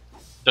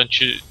 Don't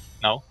you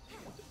know?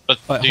 But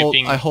do you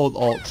ping? I hold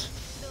Alt.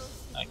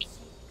 Okay.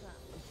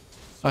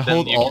 I Then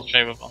hold you Alt. can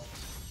try with Alt.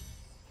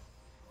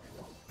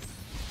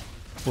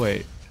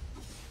 Wait.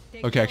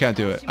 Okay, I can't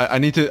do it. I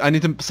need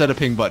to set a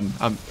ping button.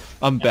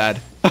 I'm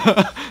bad.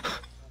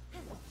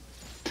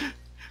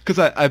 Cause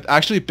I've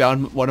actually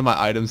bound one of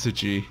my items to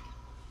G.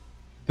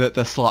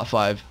 The slot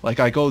 5.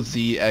 Like I go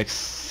Z X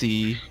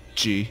C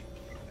G.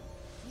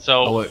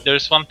 So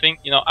there's one thing,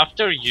 you know,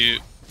 after you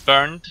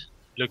burned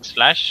Luke's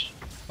flash,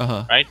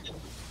 right?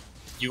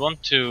 You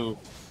want to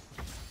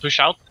push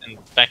out and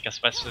back as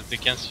fast as you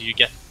can, so you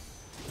get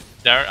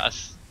there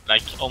as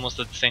like almost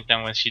at the same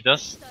time when she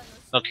does.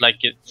 Not like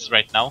it's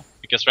right now,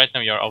 because right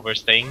now you're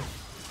overstaying,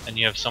 and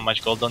you have so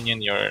much gold on you,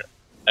 and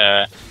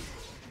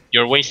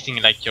you're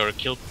wasting like your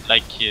kill.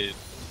 Like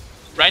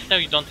right now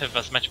you don't have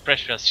as much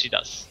pressure as she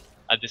does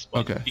at this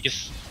point. Okay.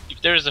 Because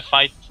if there is a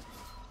fight,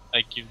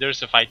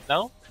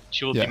 now,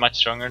 she will be much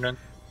stronger than.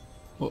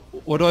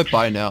 What do I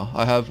buy now?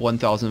 I have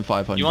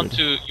 1,500. You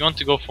want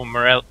to go for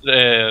morale.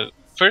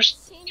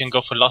 First, you can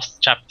go for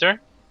Lost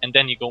Chapter, and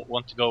then you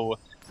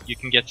you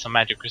can get some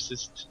magic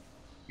resist.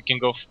 You can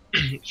go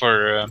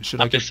for should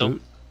I get Abyssal.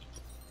 boot?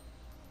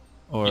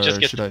 Or you just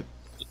get, should I?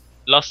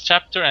 Lost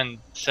chapter and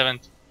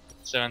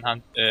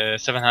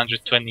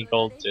 720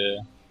 gold.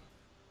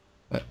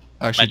 I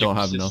actually don't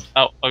have enough.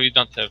 Oh, you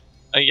don't have.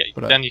 Oh yeah,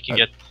 But then you can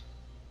get.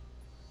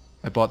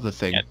 I bought the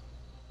thing. Yeah,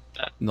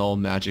 null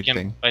magic you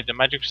can thing. buy the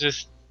magic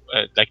resist,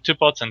 like 2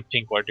 pots and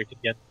pink ward you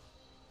could get.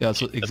 Yeah,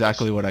 that's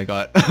exactly what I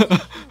got.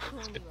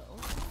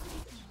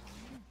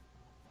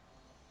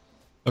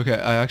 Okay,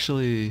 I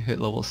actually hit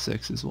level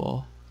 6 as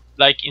well.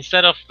 Like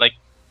instead of like,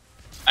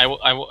 I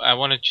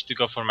wanted you to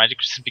go for magic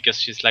resist because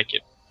she's like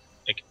a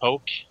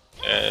poke.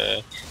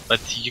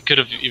 But you could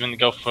have even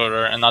go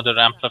for another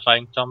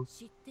amplifying tomb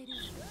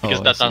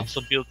because that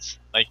also builds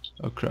like.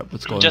 Oh crap!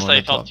 What's going just on?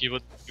 I thought you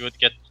would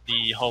get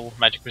the whole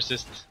magic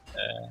resist.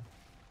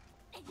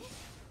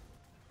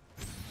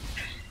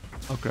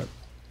 Oh crap!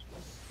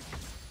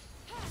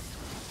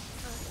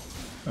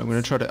 I'm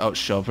gonna try to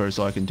outshove her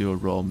so I can do a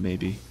roll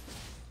maybe,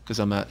 because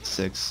I'm at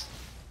 6,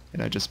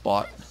 and I just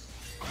bought.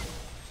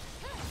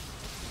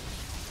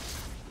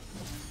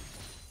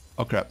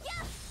 Oh crap!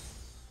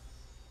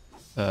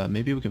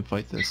 Maybe we can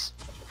fight this.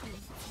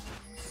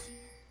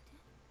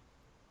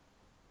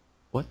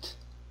 What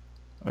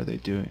are they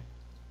doing?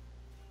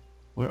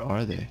 Where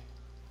are they?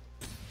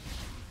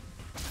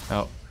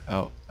 Out,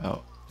 out,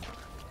 out.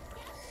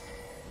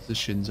 There's a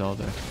Shinzal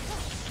there.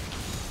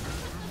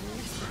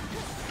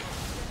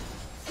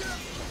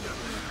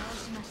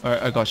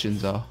 Alright, I got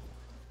Shinzal.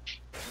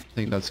 I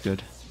think that's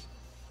good.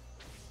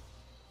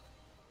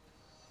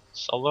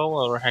 Solo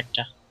or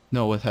Heka?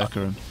 No, with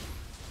Hecarim.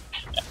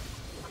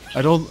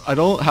 I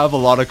don't have a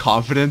lot of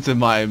confidence in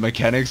my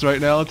mechanics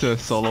right now to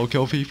solo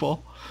kill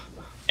people.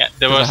 Yeah,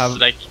 there was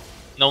like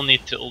no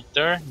need to ult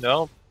there,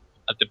 no,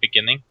 at the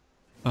beginning.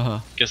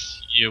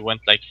 Because you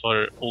went like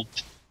for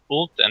ult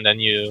and then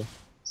you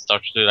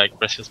started to like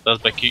press your spells,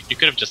 but you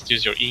could have just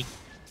used your E.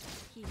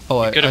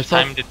 Oh, you could have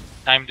timed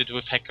it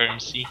with Hecarim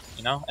C,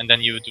 you know, and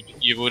then you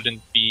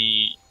wouldn't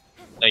be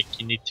like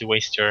you need to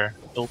waste your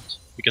ult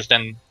because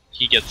then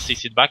he gets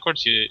CC'd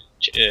backwards. You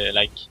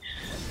like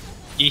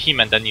E him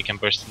and then you can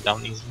burst him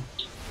down easily.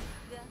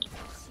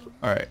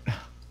 All right.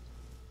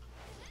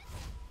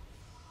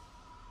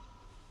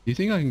 Do you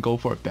think I can go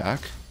for it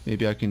back?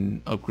 Maybe I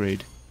can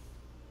upgrade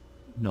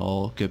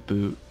Null, get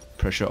boot,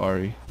 pressure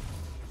Ari.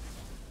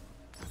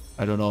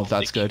 I don't know if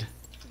that's good.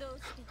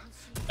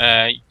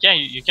 Yeah,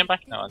 you can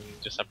back now and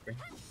just upgrade.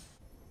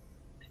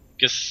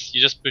 Because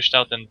you just pushed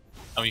out and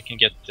now you can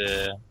get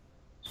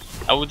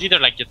I would either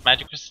like get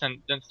magic resist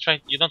and then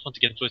try. You don't want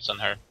to get boots on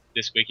her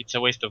this week. It's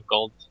a waste of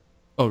gold.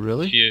 Oh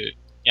really?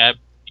 Yeah,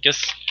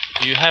 because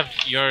you have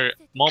your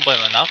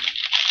mobile enough.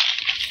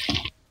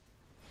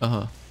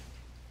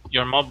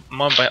 You're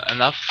mobile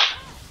enough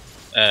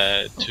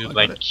to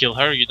like kill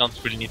her. You don't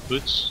really need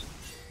boots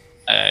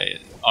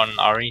on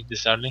Ari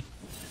this early.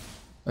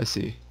 I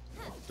see.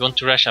 You want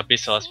to rush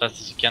Abyssal as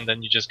fast as you can,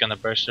 then you're just gonna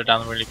burst her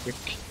down really quick.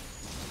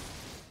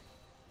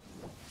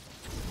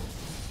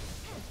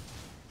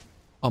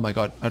 Oh my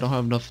god, I don't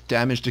have enough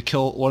damage to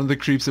kill one of the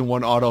creeps in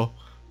one auto.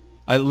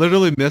 I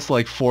literally missed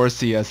like 4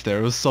 CS there.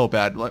 It was so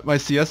bad. Like my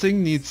CSing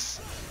needs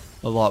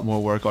a lot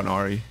more work on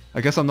Ari.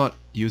 I guess I'm not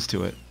used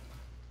to it.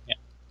 Yeah.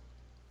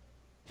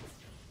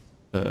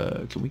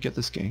 Can we get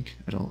this gank?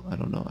 I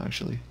don't know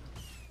actually.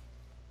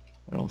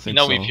 I don't think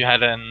so. so. If you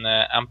had an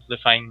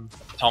amplifying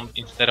tomb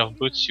instead of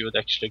boots, you would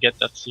actually get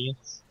that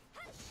CS.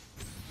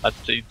 But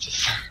it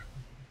just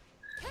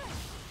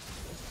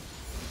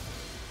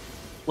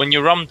when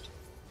you roamed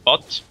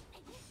bot,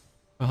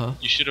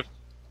 you should have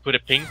put a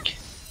pink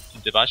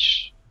in the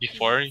bush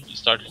before you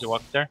started to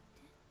walk there,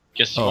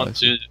 because you want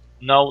to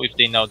know if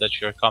they know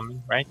that you're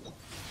coming, right?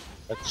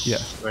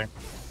 That's right.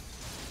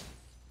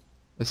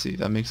 I see.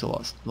 That makes a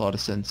lot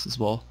of sense as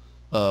well.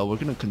 We're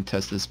gonna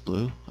contest this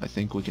blue. I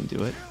think we can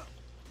do it.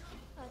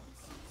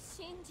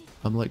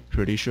 I'm like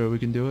pretty sure we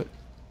can do it.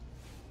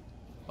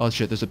 Oh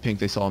shit! There's a pink.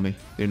 They saw me.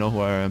 They know who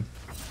I am.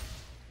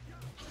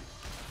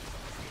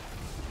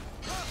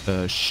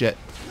 Shit.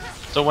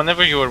 So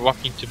whenever you are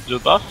walking to blue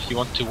buff, you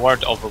want to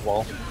ward over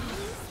wall.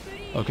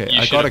 Okay,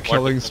 I got a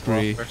killing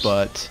spree,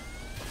 but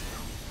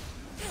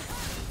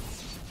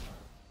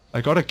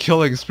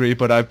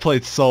I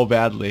played so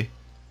badly.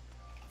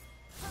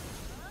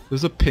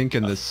 There's a pink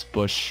in this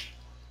bush.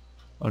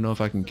 I don't know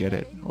if I can get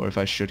it, or if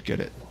I should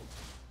get it.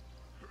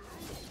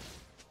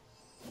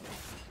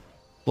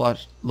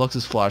 Lux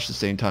is flash the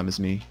same time as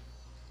me,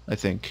 I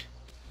think.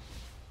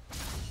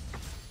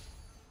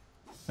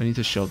 I need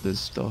to shove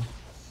this though.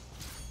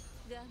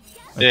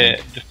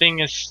 The thing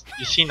is,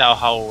 you see now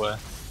how.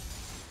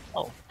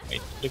 Oh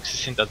wait, Lux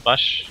is in that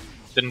bush.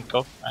 Didn't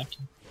go.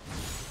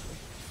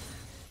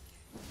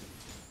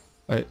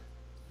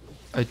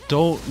 I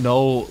don't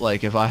know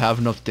like if I have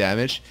enough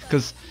damage,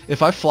 because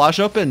if I flash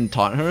up and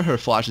taunt her, her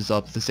flash is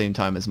up at the same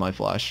time as my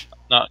flash.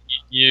 No,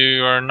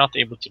 you are not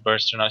able to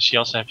burst her now. She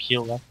also have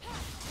heal up.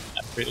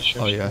 I'm pretty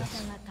sure. Oh yeah.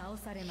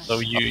 So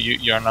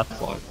you are not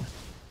flawed.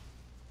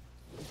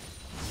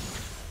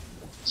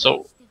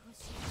 So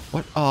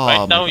what? Oh,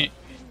 right now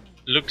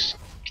Lux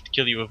could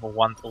kill you with a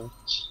 1 ult,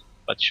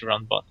 but she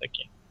run bot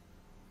again.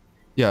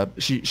 Yeah,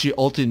 she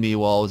ulted me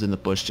while I was in the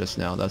bush just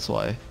now. That's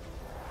why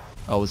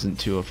I wasn't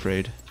too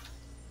afraid.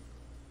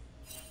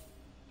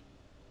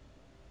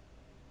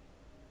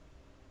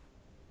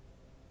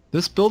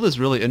 This build is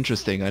really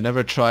interesting. I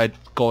never tried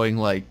going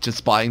like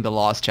just buying the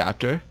Lost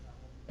Chapter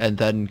and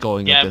then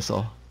going Yeah,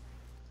 Abyssal.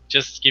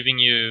 just giving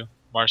you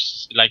more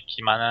like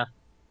mana.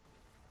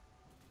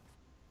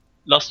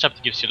 Lost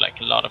Chapter gives you like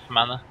a lot of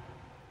mana.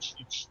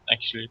 It's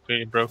actually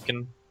pretty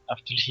broken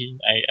after the.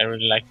 I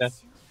really like that.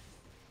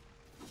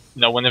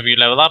 You know, whenever you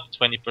level up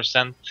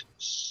 20%,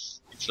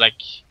 it's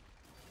like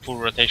full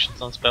rotations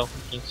on spell.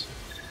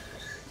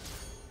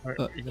 Or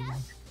even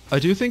I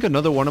do think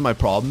another one of my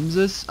problems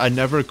is I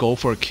never go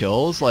for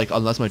kills like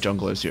unless my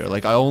jungler's here.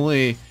 Like I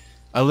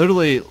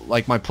literally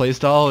like my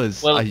playstyle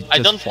is well, I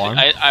just don't. farm.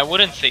 I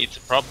wouldn't say it's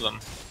a problem,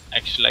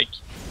 actually. Like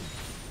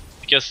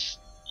because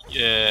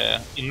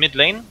in mid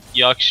lane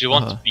you actually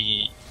want to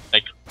be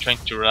like trying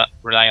to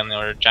rely on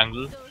your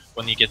jungle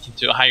when you get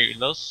into higher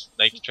elos.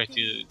 Like try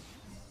to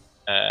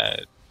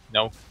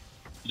no,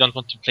 you don't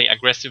want to play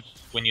aggressive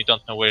when you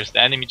don't know where's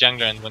the enemy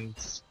jungler and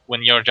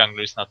when your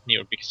jungler is not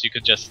near, because you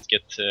could just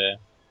get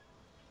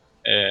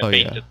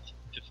baited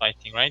into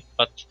fighting, right?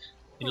 But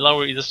in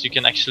lower elos you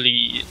can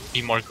actually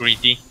be more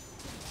greedy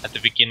at the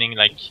beginning,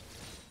 like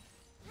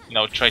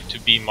try to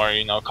be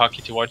more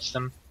cocky towards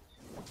them.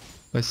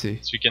 I see.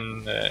 So you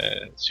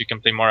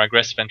can play more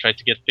aggressive and try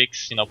to get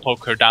picks,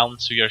 poke her down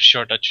so you're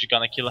sure that you're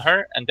gonna kill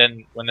her, and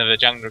then whenever the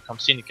jungler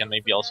comes in you can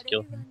maybe also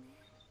kill him.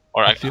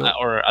 Or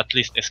at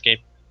least escape.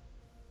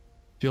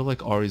 I feel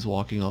like Ari's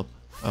walking up.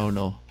 I don't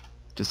know.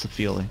 Just a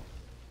feeling.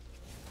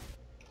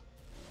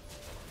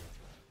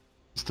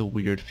 Just a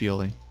weird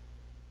feeling.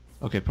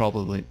 Okay,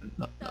 probably.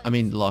 I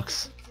mean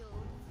Lux.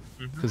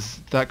 Because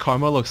that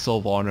Karma looks so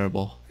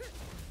vulnerable.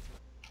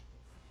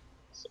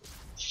 So,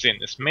 Sin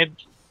is mid.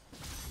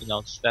 You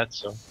notice that,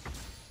 so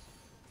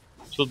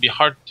it will be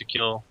hard to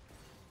kill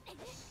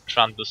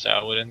Trundle, so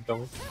I wouldn't go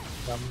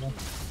with Trundle.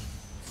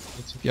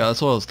 Yeah,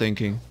 that's what I was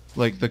thinking.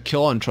 Like, the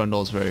kill on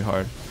Trundle is very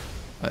hard.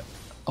 I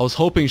was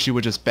hoping she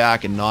would just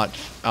back and not,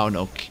 I don't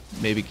know,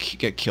 maybe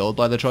get killed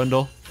by the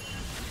Trundle.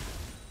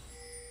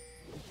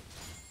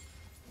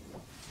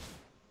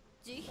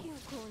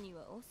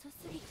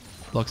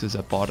 Lux is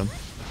at bottom.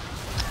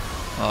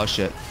 Oh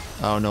shit.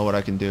 I don't know what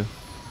I can do.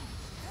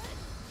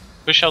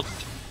 Push out.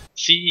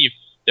 See if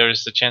there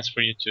is a chance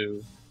for you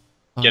to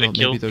get a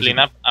kill, clean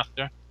up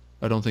after.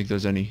 I don't think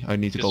there's any. I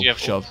need to go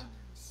shove.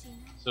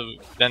 So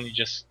then you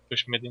just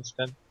push mid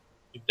instead,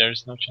 if there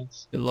is no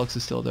chance. The Lux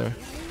is still there.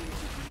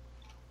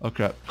 Oh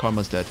crap,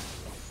 Karma's dead.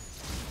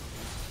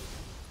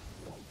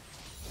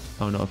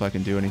 I don't know if I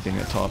can do anything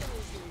at top.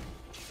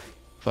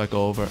 If I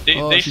go over.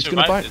 She's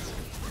gonna bite.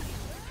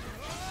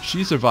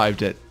 She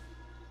survived it.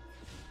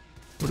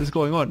 What is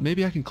going on?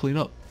 Maybe I can clean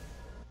up.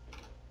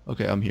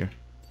 Okay, I'm here.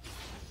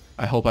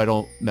 I hope I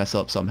don't mess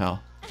up somehow.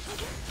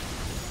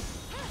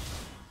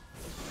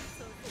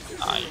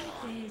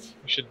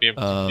 You should be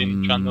able to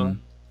clean Trundle.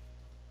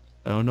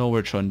 I don't know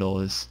where Trundle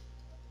is.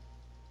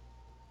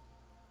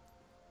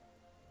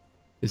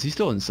 Is he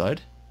still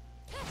inside?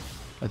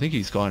 I think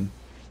he's gone.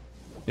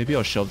 Maybe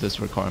I'll shove this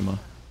for Karma.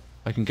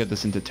 I can get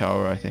this into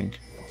tower, I think,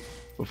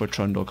 before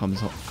Trundle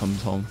comes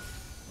home.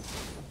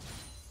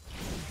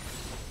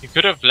 You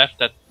could have left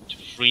that to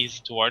freeze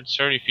towards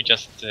her if you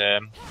just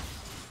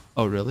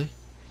oh really?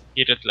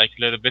 hit it like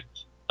a little bit,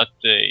 but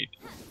I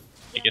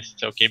guess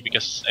it's okay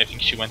because I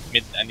think she went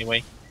mid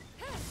anyway.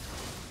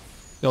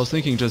 Yeah, I was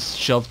thinking just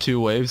shove 2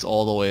 waves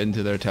all the way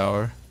into their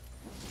tower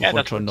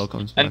before Trundle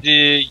comes back. And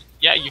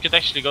yeah, you could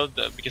actually go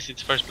because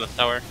it's first blood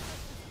tower,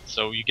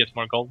 so you get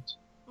more gold.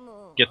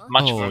 Get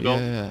much more gold.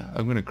 Yeah,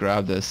 I'm gonna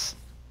grab this.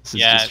 This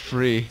is just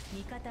free.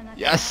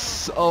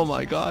 Yes! Oh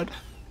my god.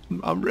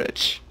 I'm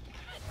rich.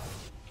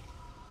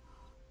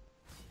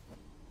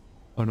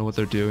 I don't know what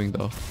they're doing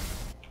though.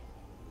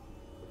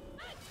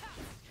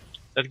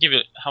 That give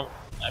you how?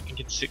 I think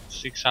it's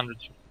 600.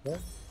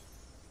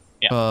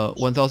 Yeah.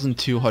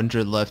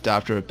 1,200 left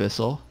after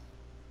Abyssal.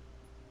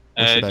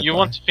 You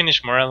want to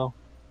finish Morello?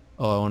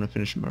 Oh, I want to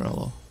finish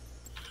Morello.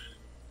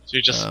 So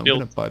you just I'm build.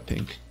 gonna buy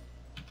pink.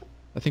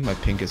 I think my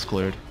pink is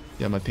cleared.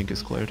 Yeah, my pink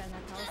is cleared.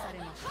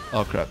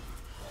 Oh crap.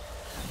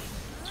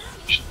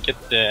 You should get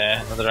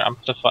another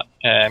amplify.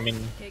 I mean,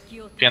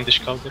 Fiendish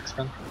Codex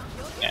then.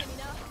 Yeah.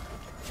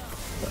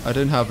 I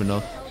didn't have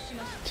enough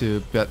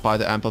to buy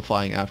the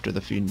amplifying after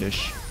the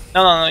Fiendish.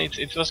 No,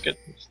 it was good.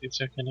 It's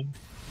okay.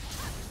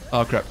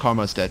 Oh crap,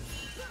 Karma's dead.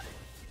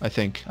 I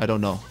think. I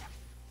don't know.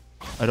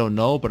 I don't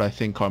know, but I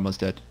think Karma's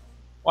dead.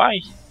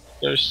 Why?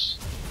 There's...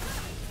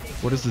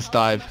 What is this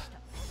dive?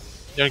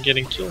 They're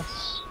getting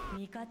kills.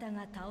 You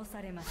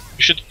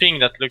should ping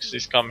that Lux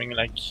is coming,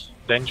 like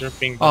danger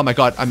ping. Oh my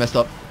god, I messed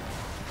up.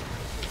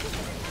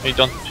 You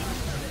don't.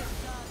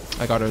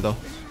 I got her though.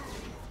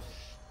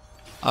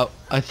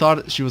 I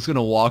thought she was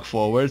gonna walk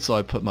forward, so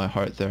I put my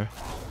heart there.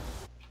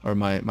 Or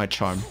my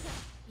charm.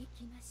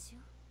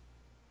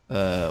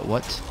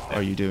 What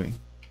are you doing,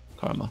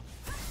 Karma?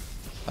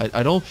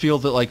 I don't feel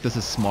that like this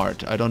is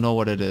smart. I don't know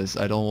what it is.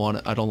 I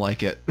don't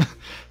like it.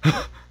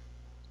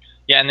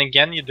 Yeah, and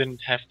again, you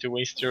didn't have to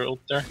waste your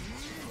ult there.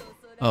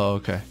 Oh,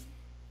 okay.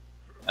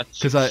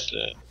 Because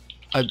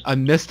I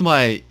missed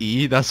my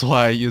E, that's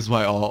why I used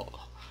my ult.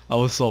 I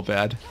was so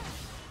bad.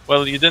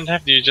 well, you didn't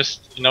have to. You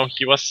just,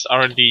 he was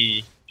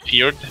already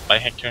feared by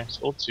Hector's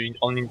ult, so you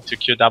only need to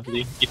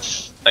QW.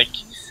 It's like,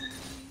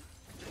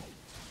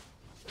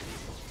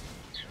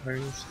 where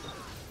is it?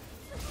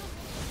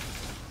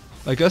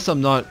 I guess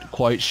I'm not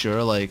quite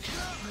sure. Like,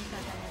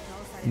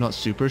 I'm not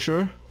super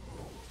sure.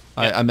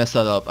 Yeah. I messed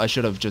that up. I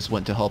should have just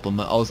went to help him.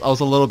 I was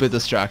a little bit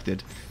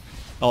distracted.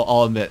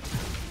 I'll admit.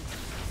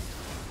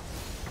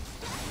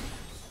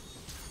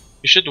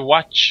 You should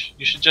watch.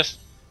 You should just,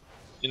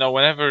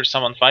 whenever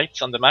someone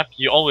fights on the map,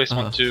 you always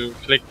want to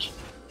click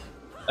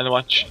and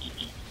watch,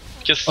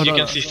 because you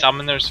can see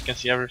summoners, you can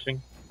see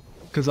everything.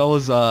 Because I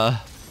was I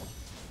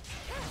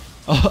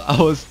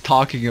was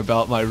talking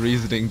about my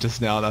reasoning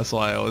just now. That's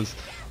why I was.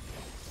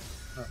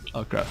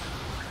 Oh crap!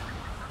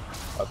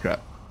 Oh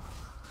crap!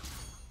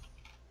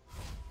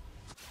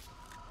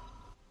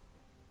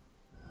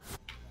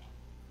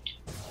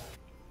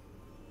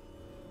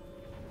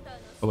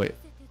 Oh wait,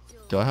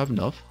 do I have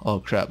enough? Oh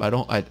crap! I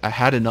don't. I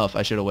had enough.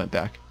 I should have went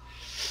back.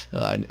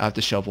 I have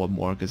to shove one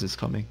more because it's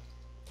coming.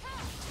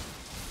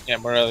 Yeah,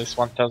 Morel is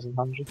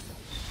 1100.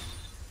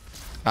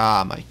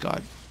 Ah my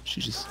god!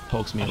 She just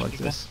pokes me like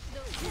this.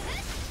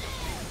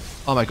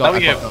 Oh my god! Now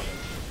you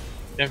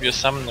have your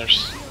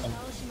summoners and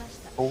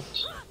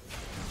ult.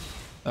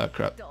 Oh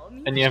crap!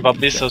 And you have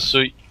Abyssal,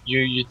 so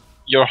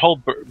your whole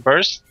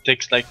burst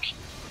takes like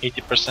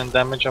 80%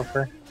 damage off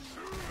her.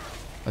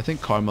 I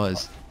think Karma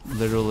is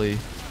literally.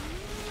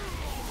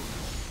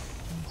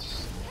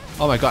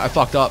 Oh my god! I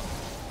fucked up.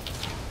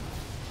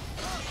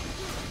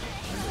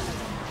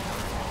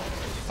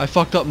 I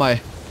fucked up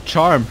my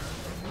charm.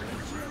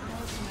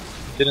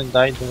 Didn't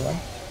die, though.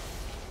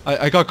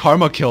 I got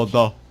Karma killed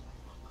though.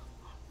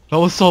 That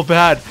was so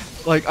bad.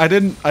 Like I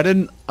didn't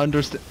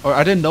understand, or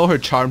I didn't know her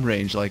charm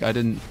range. Like I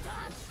didn't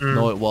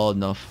know it well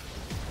enough.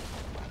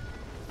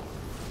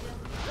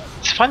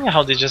 It's funny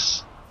how they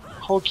just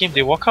whole game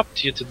they walk up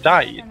to you to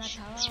die.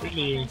 It's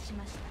really.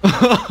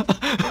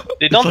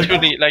 They don't like,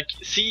 really like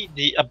see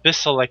the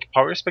abyssal like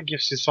power spec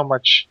gives you so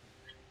much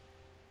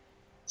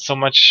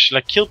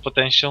like kill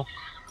potential.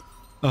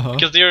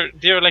 Because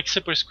they're like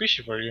super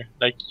squishy for you.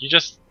 Like you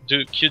just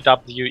do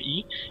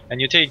QWE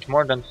and you take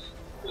more than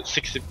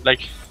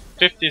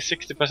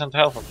 50-60%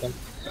 health of them.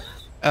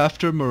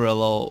 After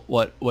Morello,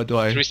 what do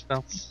I? 3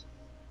 spells.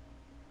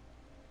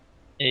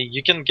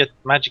 You can get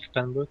magic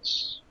pen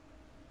boots.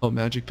 Oh,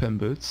 magic pen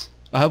boots.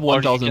 I have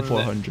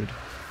 1,400.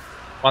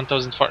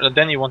 1,400.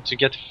 Then you want to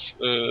get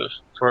you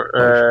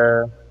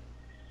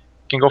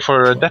can go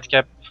for death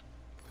cap.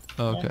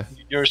 Oh, okay.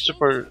 You're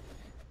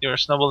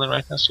snowballing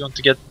right now, so you want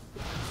to get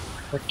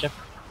death cap.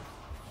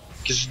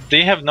 Because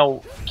they have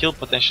no kill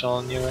potential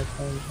on you right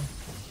now.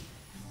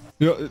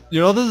 You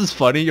know this is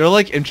funny. You're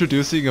like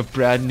introducing a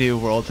brand new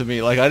world to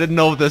me. Like I didn't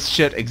know this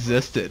shit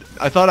existed.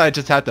 I thought I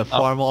just had to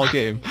farm all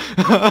game.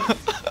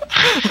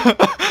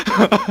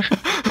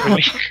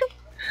 Really?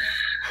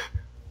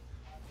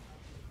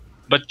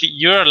 But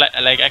you're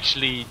like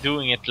actually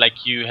doing it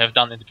like you have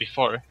done it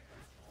before.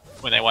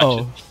 When I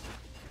watch it,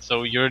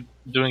 so you're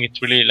doing it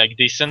really like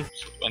decent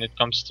when it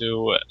comes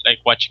to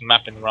like watching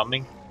map and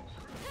roaming.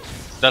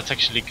 So that's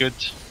actually good.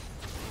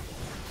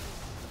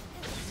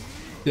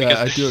 Yeah, because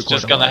I this do it is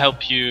just gonna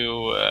help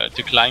you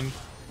to climb.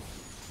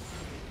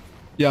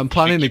 Yeah, I'm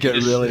planning to get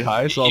really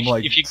high, so I'm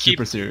like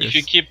super serious. If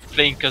you keep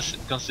playing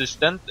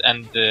consistent,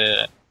 and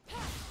this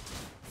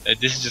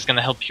is just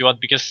gonna help you out,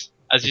 because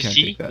as you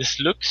see, this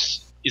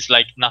looks is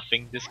like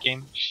nothing. This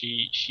game,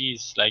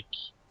 she's like,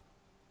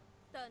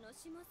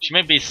 she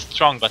may be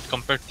strong, but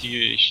compared to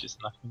you, she's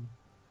nothing.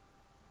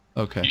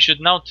 Okay. You should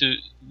now to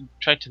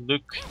try to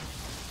look,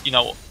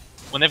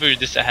 whenever you're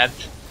this ahead,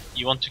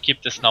 you want to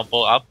keep the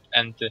snowball up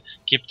and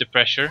keep the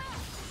pressure.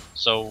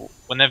 So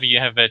whenever you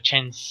have a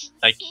chance,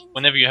 like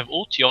whenever you have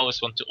ult, you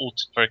always want to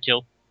ult for a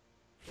kill.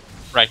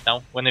 Right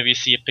now, whenever you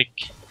see a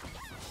pick,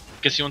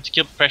 because you want to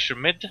keep pressure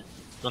mid,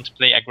 you want to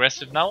play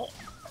aggressive now,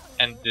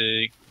 and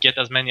get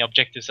as many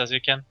objectives as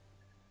you can.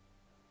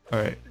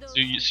 Alright.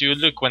 So you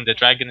look when the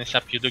dragon is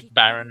up, you look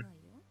Baron.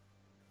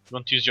 You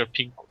want to use your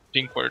pink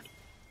word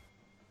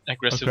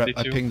aggressively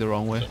I too. pinged the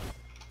wrong way.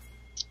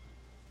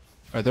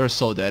 Alright, they're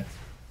so dead.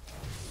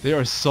 They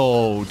are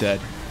so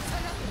dead.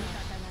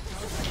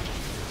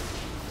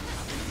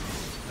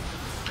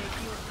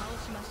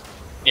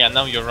 Yeah,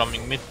 now you're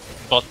roaming mid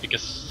bot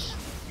because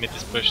mid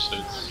is pushed, so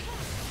it's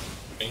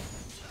okay.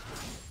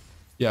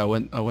 Yeah, I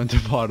went to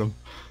bottom.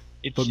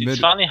 It's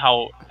funny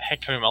how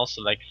Hecarim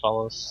also like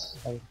follows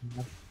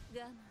everything.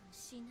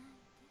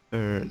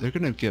 They're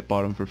gonna get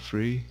bottom for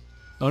free.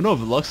 Oh no,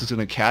 if Lux is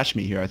gonna catch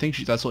me here. I think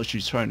that's what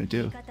she's trying to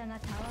do.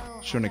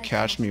 She's trying to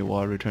catch me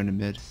while I return to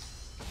mid.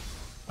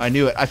 I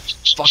knew it. I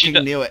fucking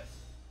knew it.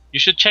 You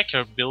should check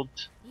her build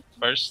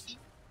first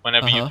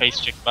whenever you face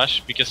check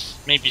bash, because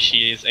maybe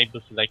she is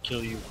able to like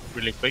kill you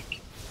really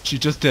quick. She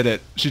just did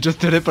it. She just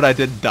did it, but I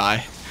didn't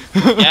die.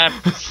 Yeah,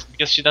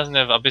 because she doesn't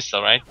have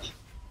Abyssal, right?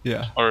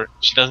 Yeah. Or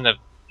she doesn't have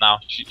now.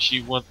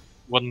 She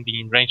wouldn't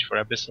be in range for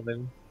Abyssal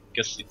even,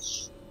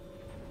 because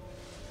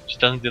she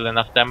doesn't deal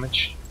enough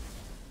damage.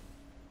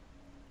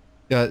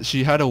 Yeah,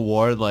 she had a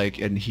ward like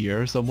in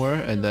here somewhere,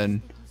 and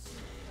then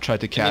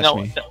tried to And catch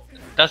me.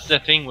 that's the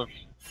thing with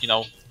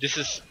this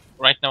is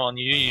right now on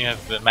you. You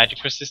have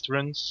magic resist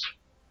runes,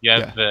 you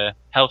have Yeah.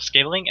 health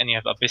scaling, and you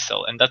have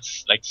Abyssal, and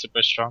that's like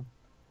super strong.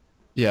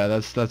 Yeah,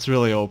 that's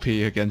really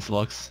OP against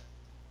Lux.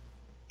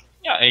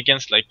 Yeah,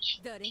 against like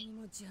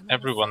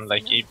everyone,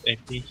 like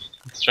AP,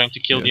 it's trying to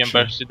kill Yeah, you and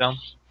true. burst you down.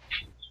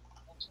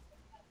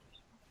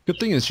 Good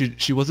thing is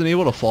she wasn't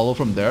able to follow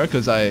from there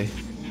because I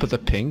put the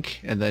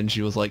pink, and then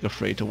she was like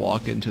afraid to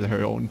walk into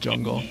her own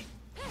jungle.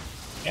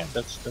 Yeah,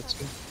 that's good.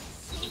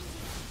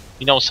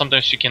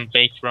 Sometimes you can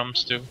bait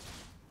rums too,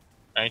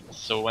 right?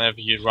 So whenever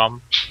you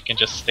rum, you can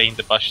just stay in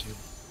the bush and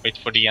wait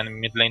for the enemy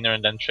mid laner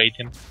and then trade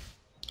him.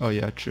 Oh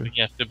yeah, true.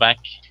 You have to back.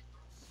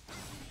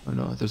 Oh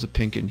no, there's a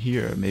pink in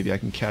here. Maybe I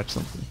can catch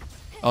something.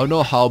 I don't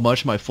know how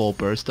much my full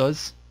burst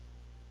does.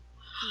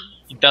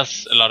 It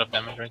does a lot of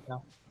damage right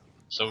now,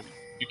 so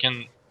you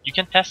can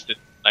test it.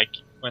 Like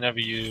whenever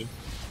you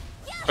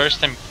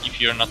first time,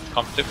 if you're not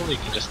comfortable, you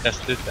can just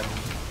test it and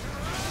see.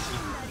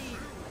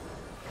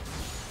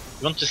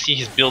 You want to see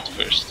his build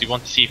first. You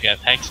want to see if he has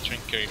Hex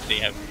Drink or if they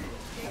have.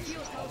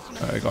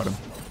 Alright, I got him.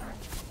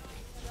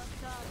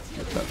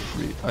 Get that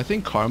free. I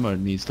think Karma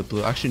needs the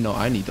blue. Actually, no,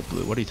 I need the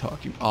blue. What are you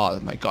talking? Oh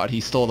my god, he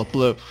stole the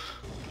blue.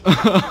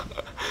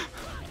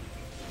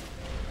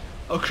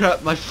 Oh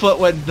crap, my foot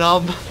went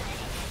numb.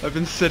 I've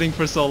been sitting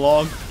for so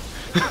long.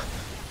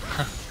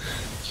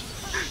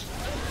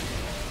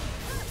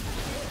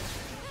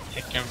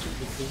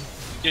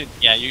 Dude,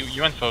 yeah,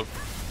 you went for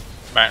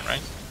Baron,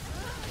 right?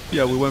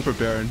 Yeah, we went for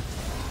Baron.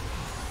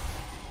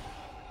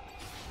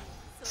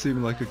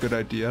 Seemed like a good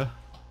idea.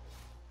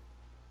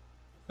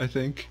 I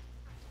think.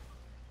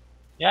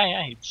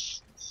 Yeah,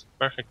 it's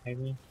perfect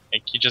maybe.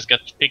 Like you just get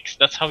picks.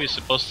 That's how you're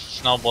supposed to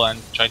snowball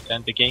and try to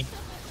end the game.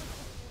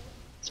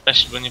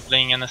 Especially when you're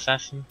playing an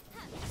assassin.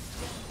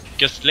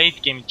 Because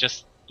late game it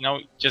just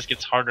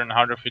gets harder and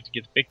harder for you to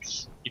get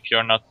picks if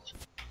you're not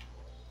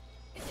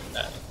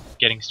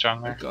getting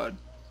stronger. Oh god.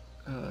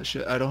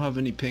 Shit, I don't have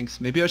any pinks.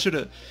 Maybe I should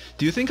have...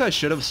 Do you think I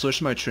should have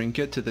switched my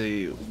trinket to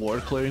the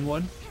ward clearing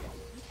one?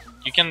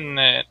 You can...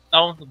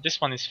 no,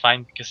 this one is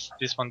fine because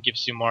this one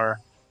gives you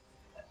more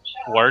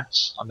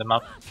words on the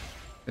map.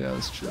 Yeah,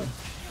 that's true.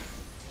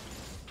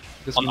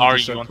 On R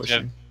you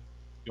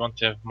want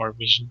to have more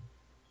vision.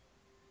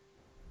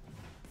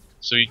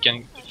 So you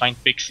can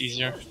find picks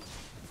easier.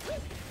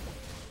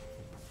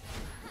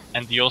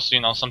 And you also,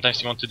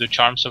 sometimes you want to do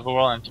charms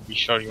overall, and to be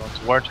sure you want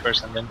to ward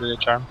first and then do the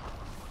charm.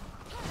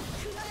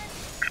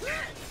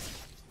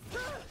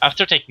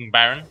 After taking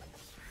Baron,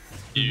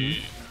 you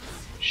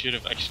should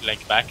have actually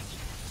like backed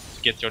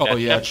to get your death cap. Oh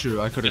yeah, true.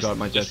 I could have got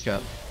my death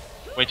cap.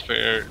 Wait for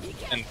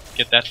and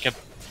get that cap,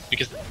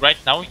 because right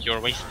now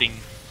you're wasting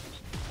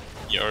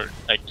your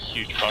like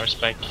huge power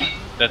spike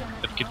that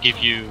could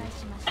gives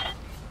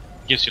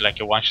you like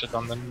a one shot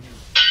on them.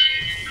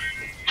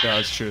 Yeah,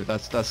 that's true.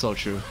 That's so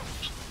true.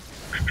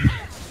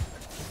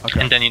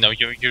 Okay. And then you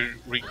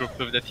regroup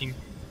with the team.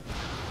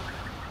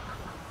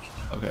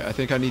 Okay, I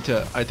think I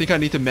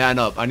need to man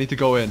up. I need to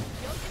go in.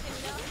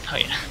 Oh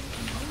yeah.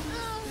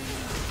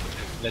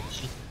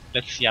 Let's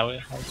see how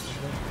it's going.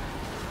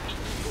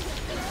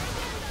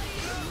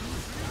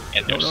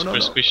 Yeah, there's No.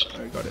 first squish.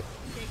 I got it.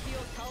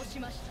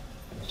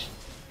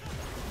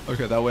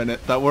 Okay, that went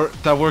it. That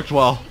worked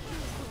well.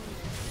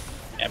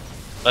 Yeah,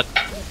 but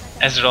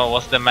Ezra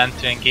was the man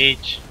to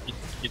engage.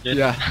 He did.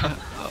 Yeah.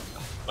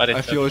 But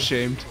I feel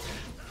ashamed.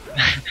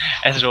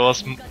 Ezra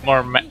was he's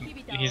more man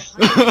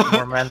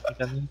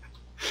than me.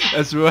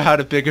 Ezra had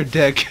a bigger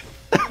deck.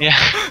 Yeah.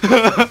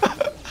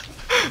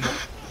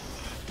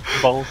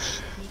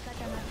 Balls.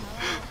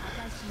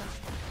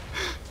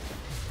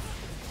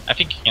 I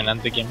think you can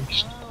end the game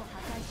actually.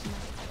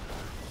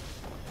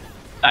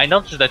 I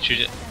noticed that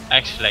you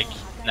actually like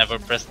never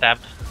press tab.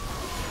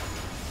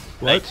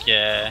 What? Like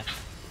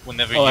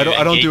whenever I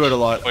don't do it a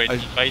lot. For a team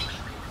fight,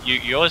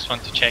 you always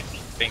want to check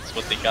things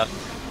what they got.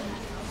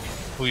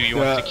 Who you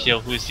want to kill,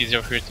 who is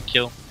easier for you to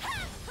kill.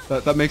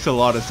 That makes a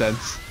lot of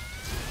sense.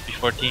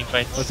 Before team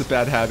fights. That's a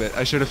bad habit.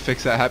 I should have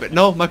fixed that habit.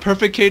 No, my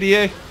perfect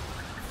KDA.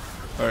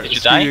 Alright, Did you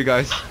screw die? you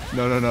guys.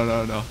 No,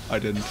 I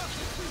didn't.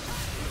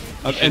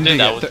 I'm If you ending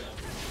did, it.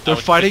 They're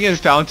fighting in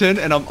Fountain,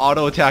 and I'm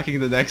auto-attacking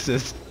the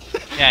Nexus.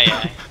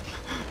 Yeah.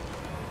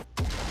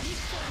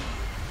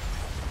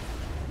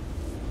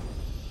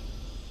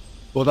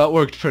 Well, that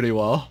worked pretty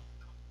well.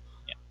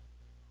 Yeah.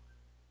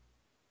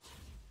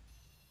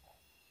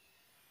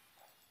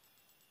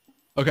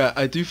 Okay,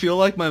 I do feel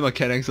like my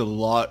mechanics a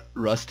lot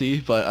rusty,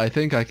 but I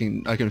think I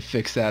can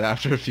fix that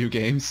after a few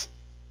games.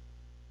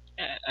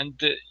 And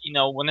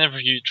whenever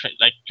you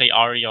play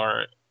Ari,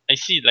 or I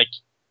see like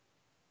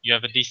you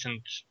have a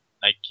decent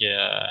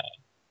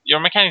your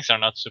mechanics are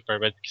not super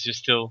bad because you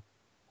still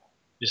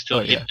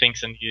hit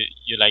things, and you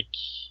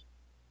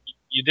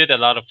did a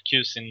lot of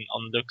Qs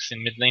on Lux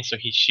in mid lane, so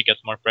she got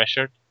more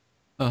pressured.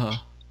 Uh-huh.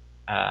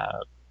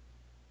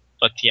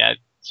 But yeah,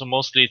 so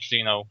mostly it's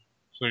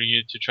for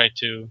you to try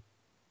to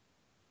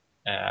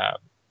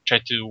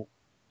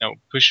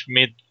push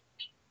mid,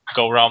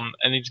 go ROM,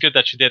 and it's good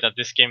that you did at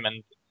this game.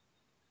 And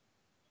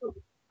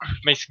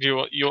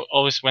basically, you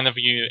always, whenever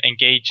you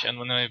engage and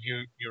whenever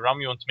you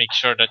ROM, you want to make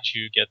sure that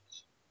you get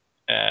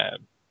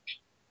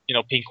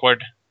pink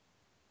word,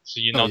 so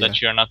you know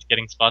that you are not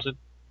getting spotted.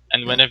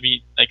 And whenever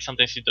you, like,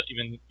 sometimes you don't,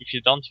 even if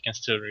you don't, you can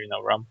still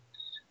ROM,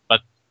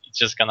 but it's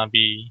just gonna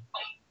be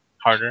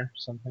harder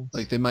sometimes.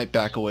 Like they might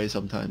back away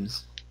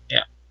sometimes.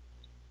 Yeah.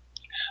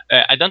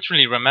 I don't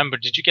really remember.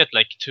 Did you get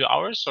like 2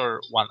 hours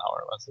or 1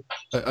 hour? Was it?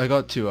 I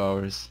got 2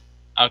 hours.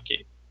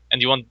 Okay.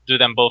 And you want to do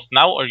them both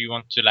now, or you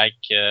want to like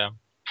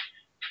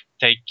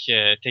take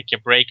a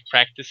break,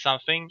 practice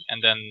something,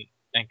 and then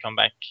come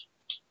back?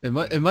 It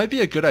might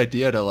be a good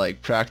idea to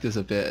like practice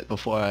a bit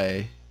before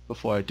I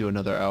do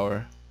another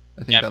hour.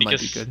 I think that might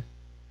be good.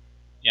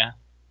 Yeah,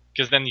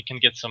 because then you can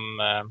get some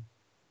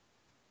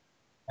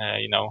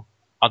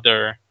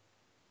other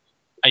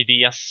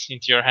ideas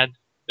into your head,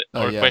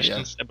 or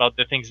questions about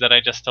the things that I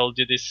just told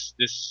you this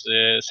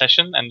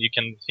session, and you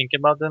can think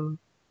about them,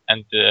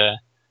 and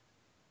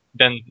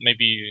then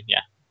maybe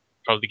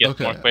probably get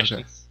more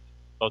questions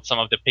about some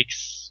of the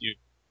picks you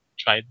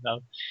tried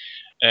now.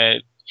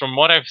 From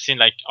what I've seen,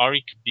 like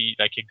Ari could be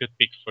like a good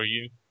pick for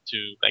you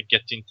to like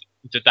get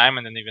into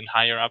diamond and even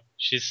higher up.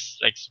 She's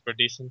like super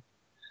decent.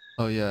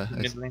 Oh yeah.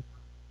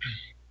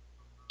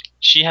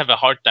 She have a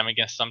hard time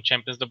against some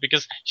champions though,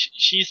 because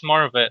she's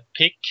more of a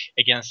pick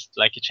against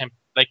like a champ.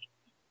 Like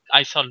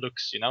I saw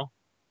Lux,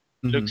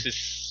 Lux is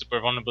super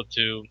vulnerable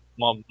to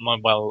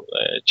mobile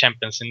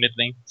champions in mid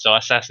lane. So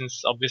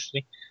assassins,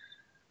 obviously.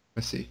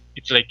 I see.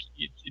 It's like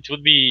it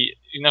would be,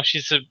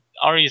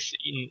 Ari is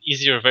an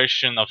easier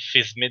version of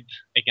Fizz mid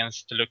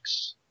against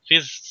Lux.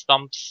 Fizz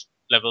stomps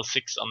level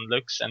 6 on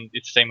Lux, and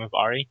it's same with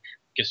Ari,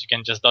 because you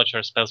can just dodge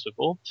her spells with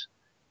ult,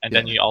 and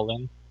then you all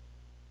in.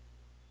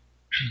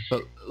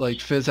 But like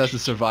Fizz has to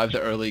survive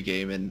the early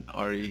game, and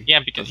Ari.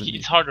 Yeah, because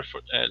it's harder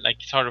for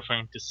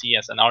him to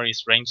CS, and Ari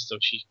is ranged, so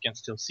she can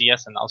still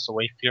CS and also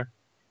wave fear.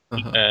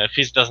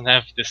 Fizz doesn't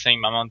have the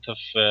same amount of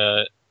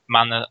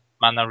mana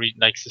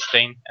like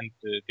sustain, and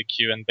the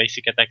Q and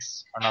basic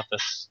attacks are not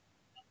as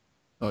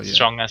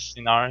strong as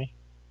in Ari.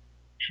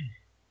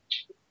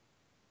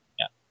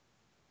 Yeah.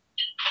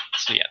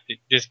 So yeah,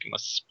 this game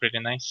was pretty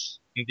nice.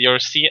 And your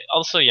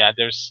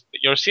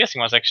your CSing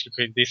was actually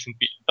pretty decent,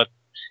 but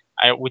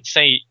I would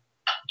say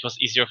it was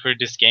easier for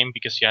this game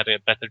because you had a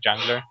better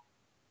jungler.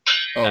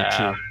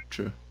 Oh,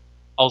 true.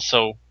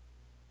 Also,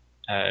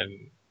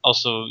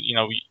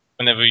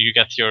 whenever you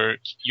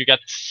got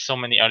so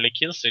many early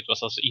kills, so it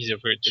was also easier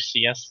for you to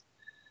CS.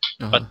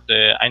 But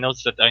I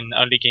noticed that in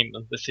early game,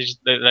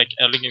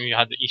 early game, you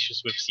had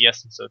issues with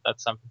CS, so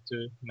that's something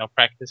to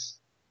practice.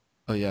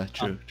 Oh yeah,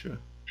 true.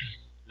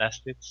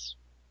 Last hits,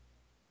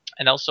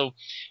 and also,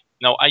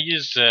 I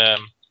use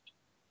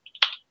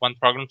one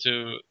program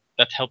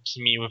that helps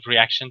me with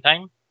reaction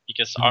time,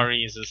 because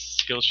Ari is a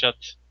skill shot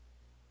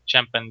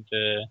champ, and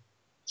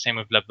same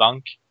with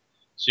LeBlanc.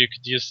 So you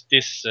could use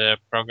this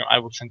program. I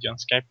will send you on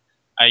Skype.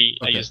 I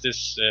use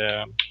this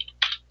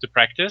to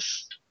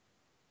practice.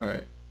 All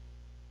right.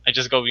 I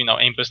just go,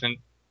 aim boost and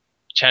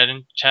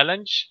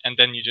challenge, and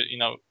then you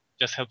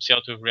just helps you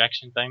out with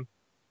reaction time.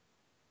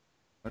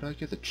 How do I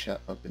get the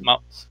chat up in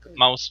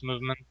mouse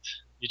movement?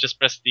 You just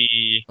press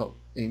the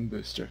aim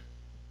booster.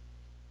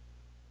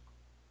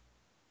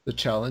 The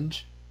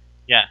challenge.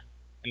 Yeah,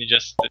 and you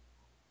just it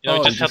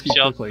just helps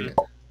you out.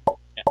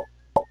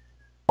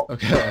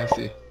 Okay, I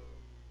see.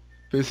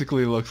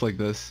 Basically, it looks like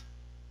this.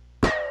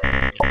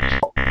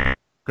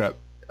 Crap,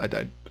 I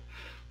died.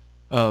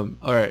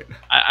 Alright.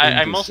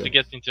 I mostly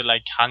get into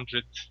like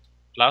 100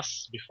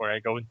 plus before I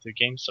go into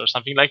games or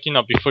something. Like,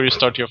 before you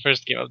start your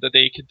first game of the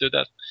day, you could do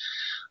that.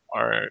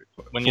 Or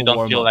when you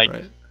don't feel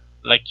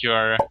like you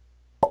are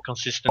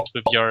consistent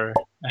with your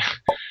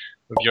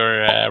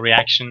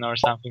reaction or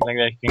something like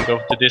that, you can go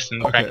to this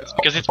and practice,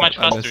 because it's much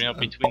faster,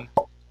 between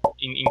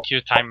in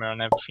queue timer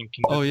and everything.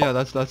 Oh yeah,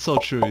 that's so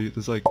true.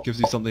 It's like gives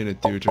you something to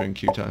do during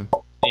queue time.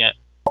 Yeah,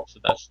 so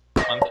that's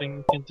one thing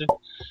you can do.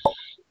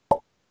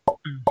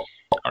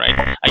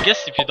 Alright, I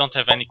guess if you don't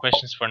have any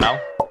questions for now,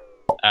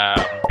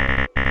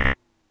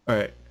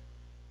 alright.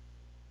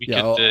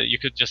 You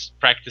could just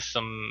practice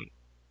some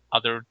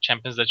other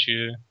champions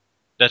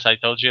that I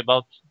told you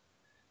about.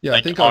 Yeah,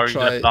 like I think I'll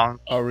try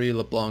Ari,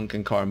 LeBlanc,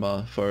 and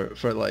Karma for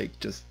like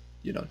just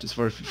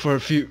for a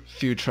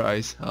few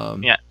tries, or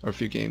a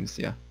few games,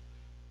 yeah.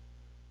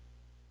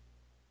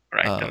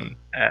 Right.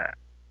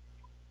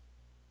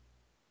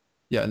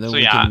 Yeah, and then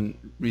we can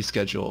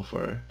reschedule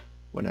for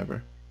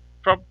whenever.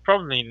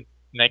 Probably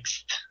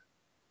next,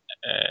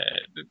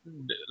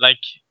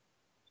 like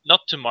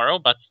not tomorrow,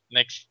 but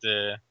next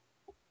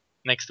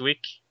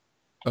week.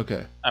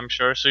 Okay. I'm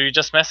sure. So you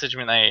just message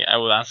me, and I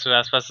will answer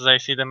as fast as I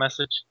see the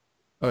message.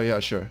 Oh yeah,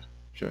 sure.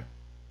 Okay.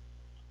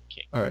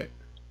 All right.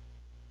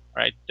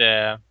 All right.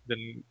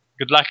 Then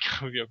good luck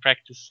with your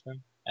practice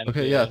then. And,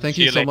 Okay, yeah, thank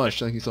see you so later. much.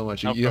 Thank you so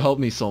much. No You problem.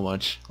 helped me so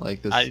much.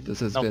 Like this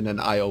has no. been an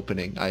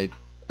eye-opening. It's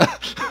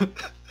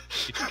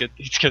good.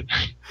 It's good.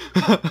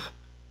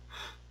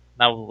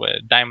 Now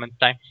diamond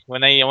time.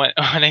 When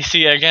I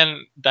see you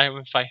again,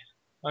 diamond 5.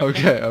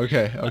 Okay.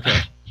 Okay. Okay.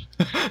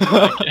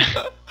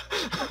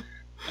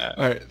 All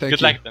right. Thank you.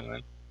 Good luck then,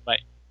 man. Bye.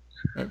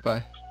 All right.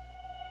 Bye.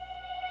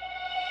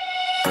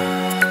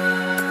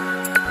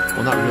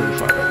 Well, not really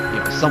far,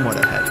 but somewhat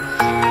ahead.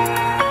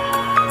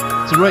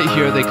 So right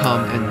here they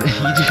come and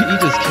he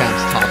just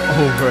camps top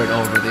over and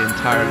over the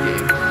entire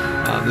game.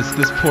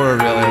 This poor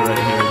Aurelia right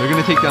here. They're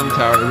gonna take down the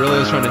tower.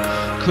 Aurelia is trying to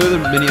clear the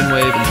minion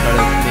wave and try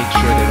to make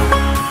sure they don't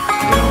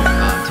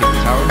take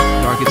the tower.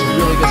 Narc gets a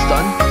really good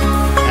stun,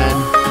 and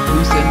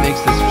Lucin makes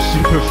this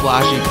super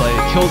flashy play,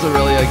 kills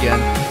Aurelia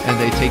again, and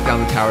they take down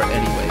the tower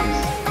anyways.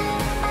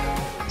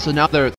 So now they're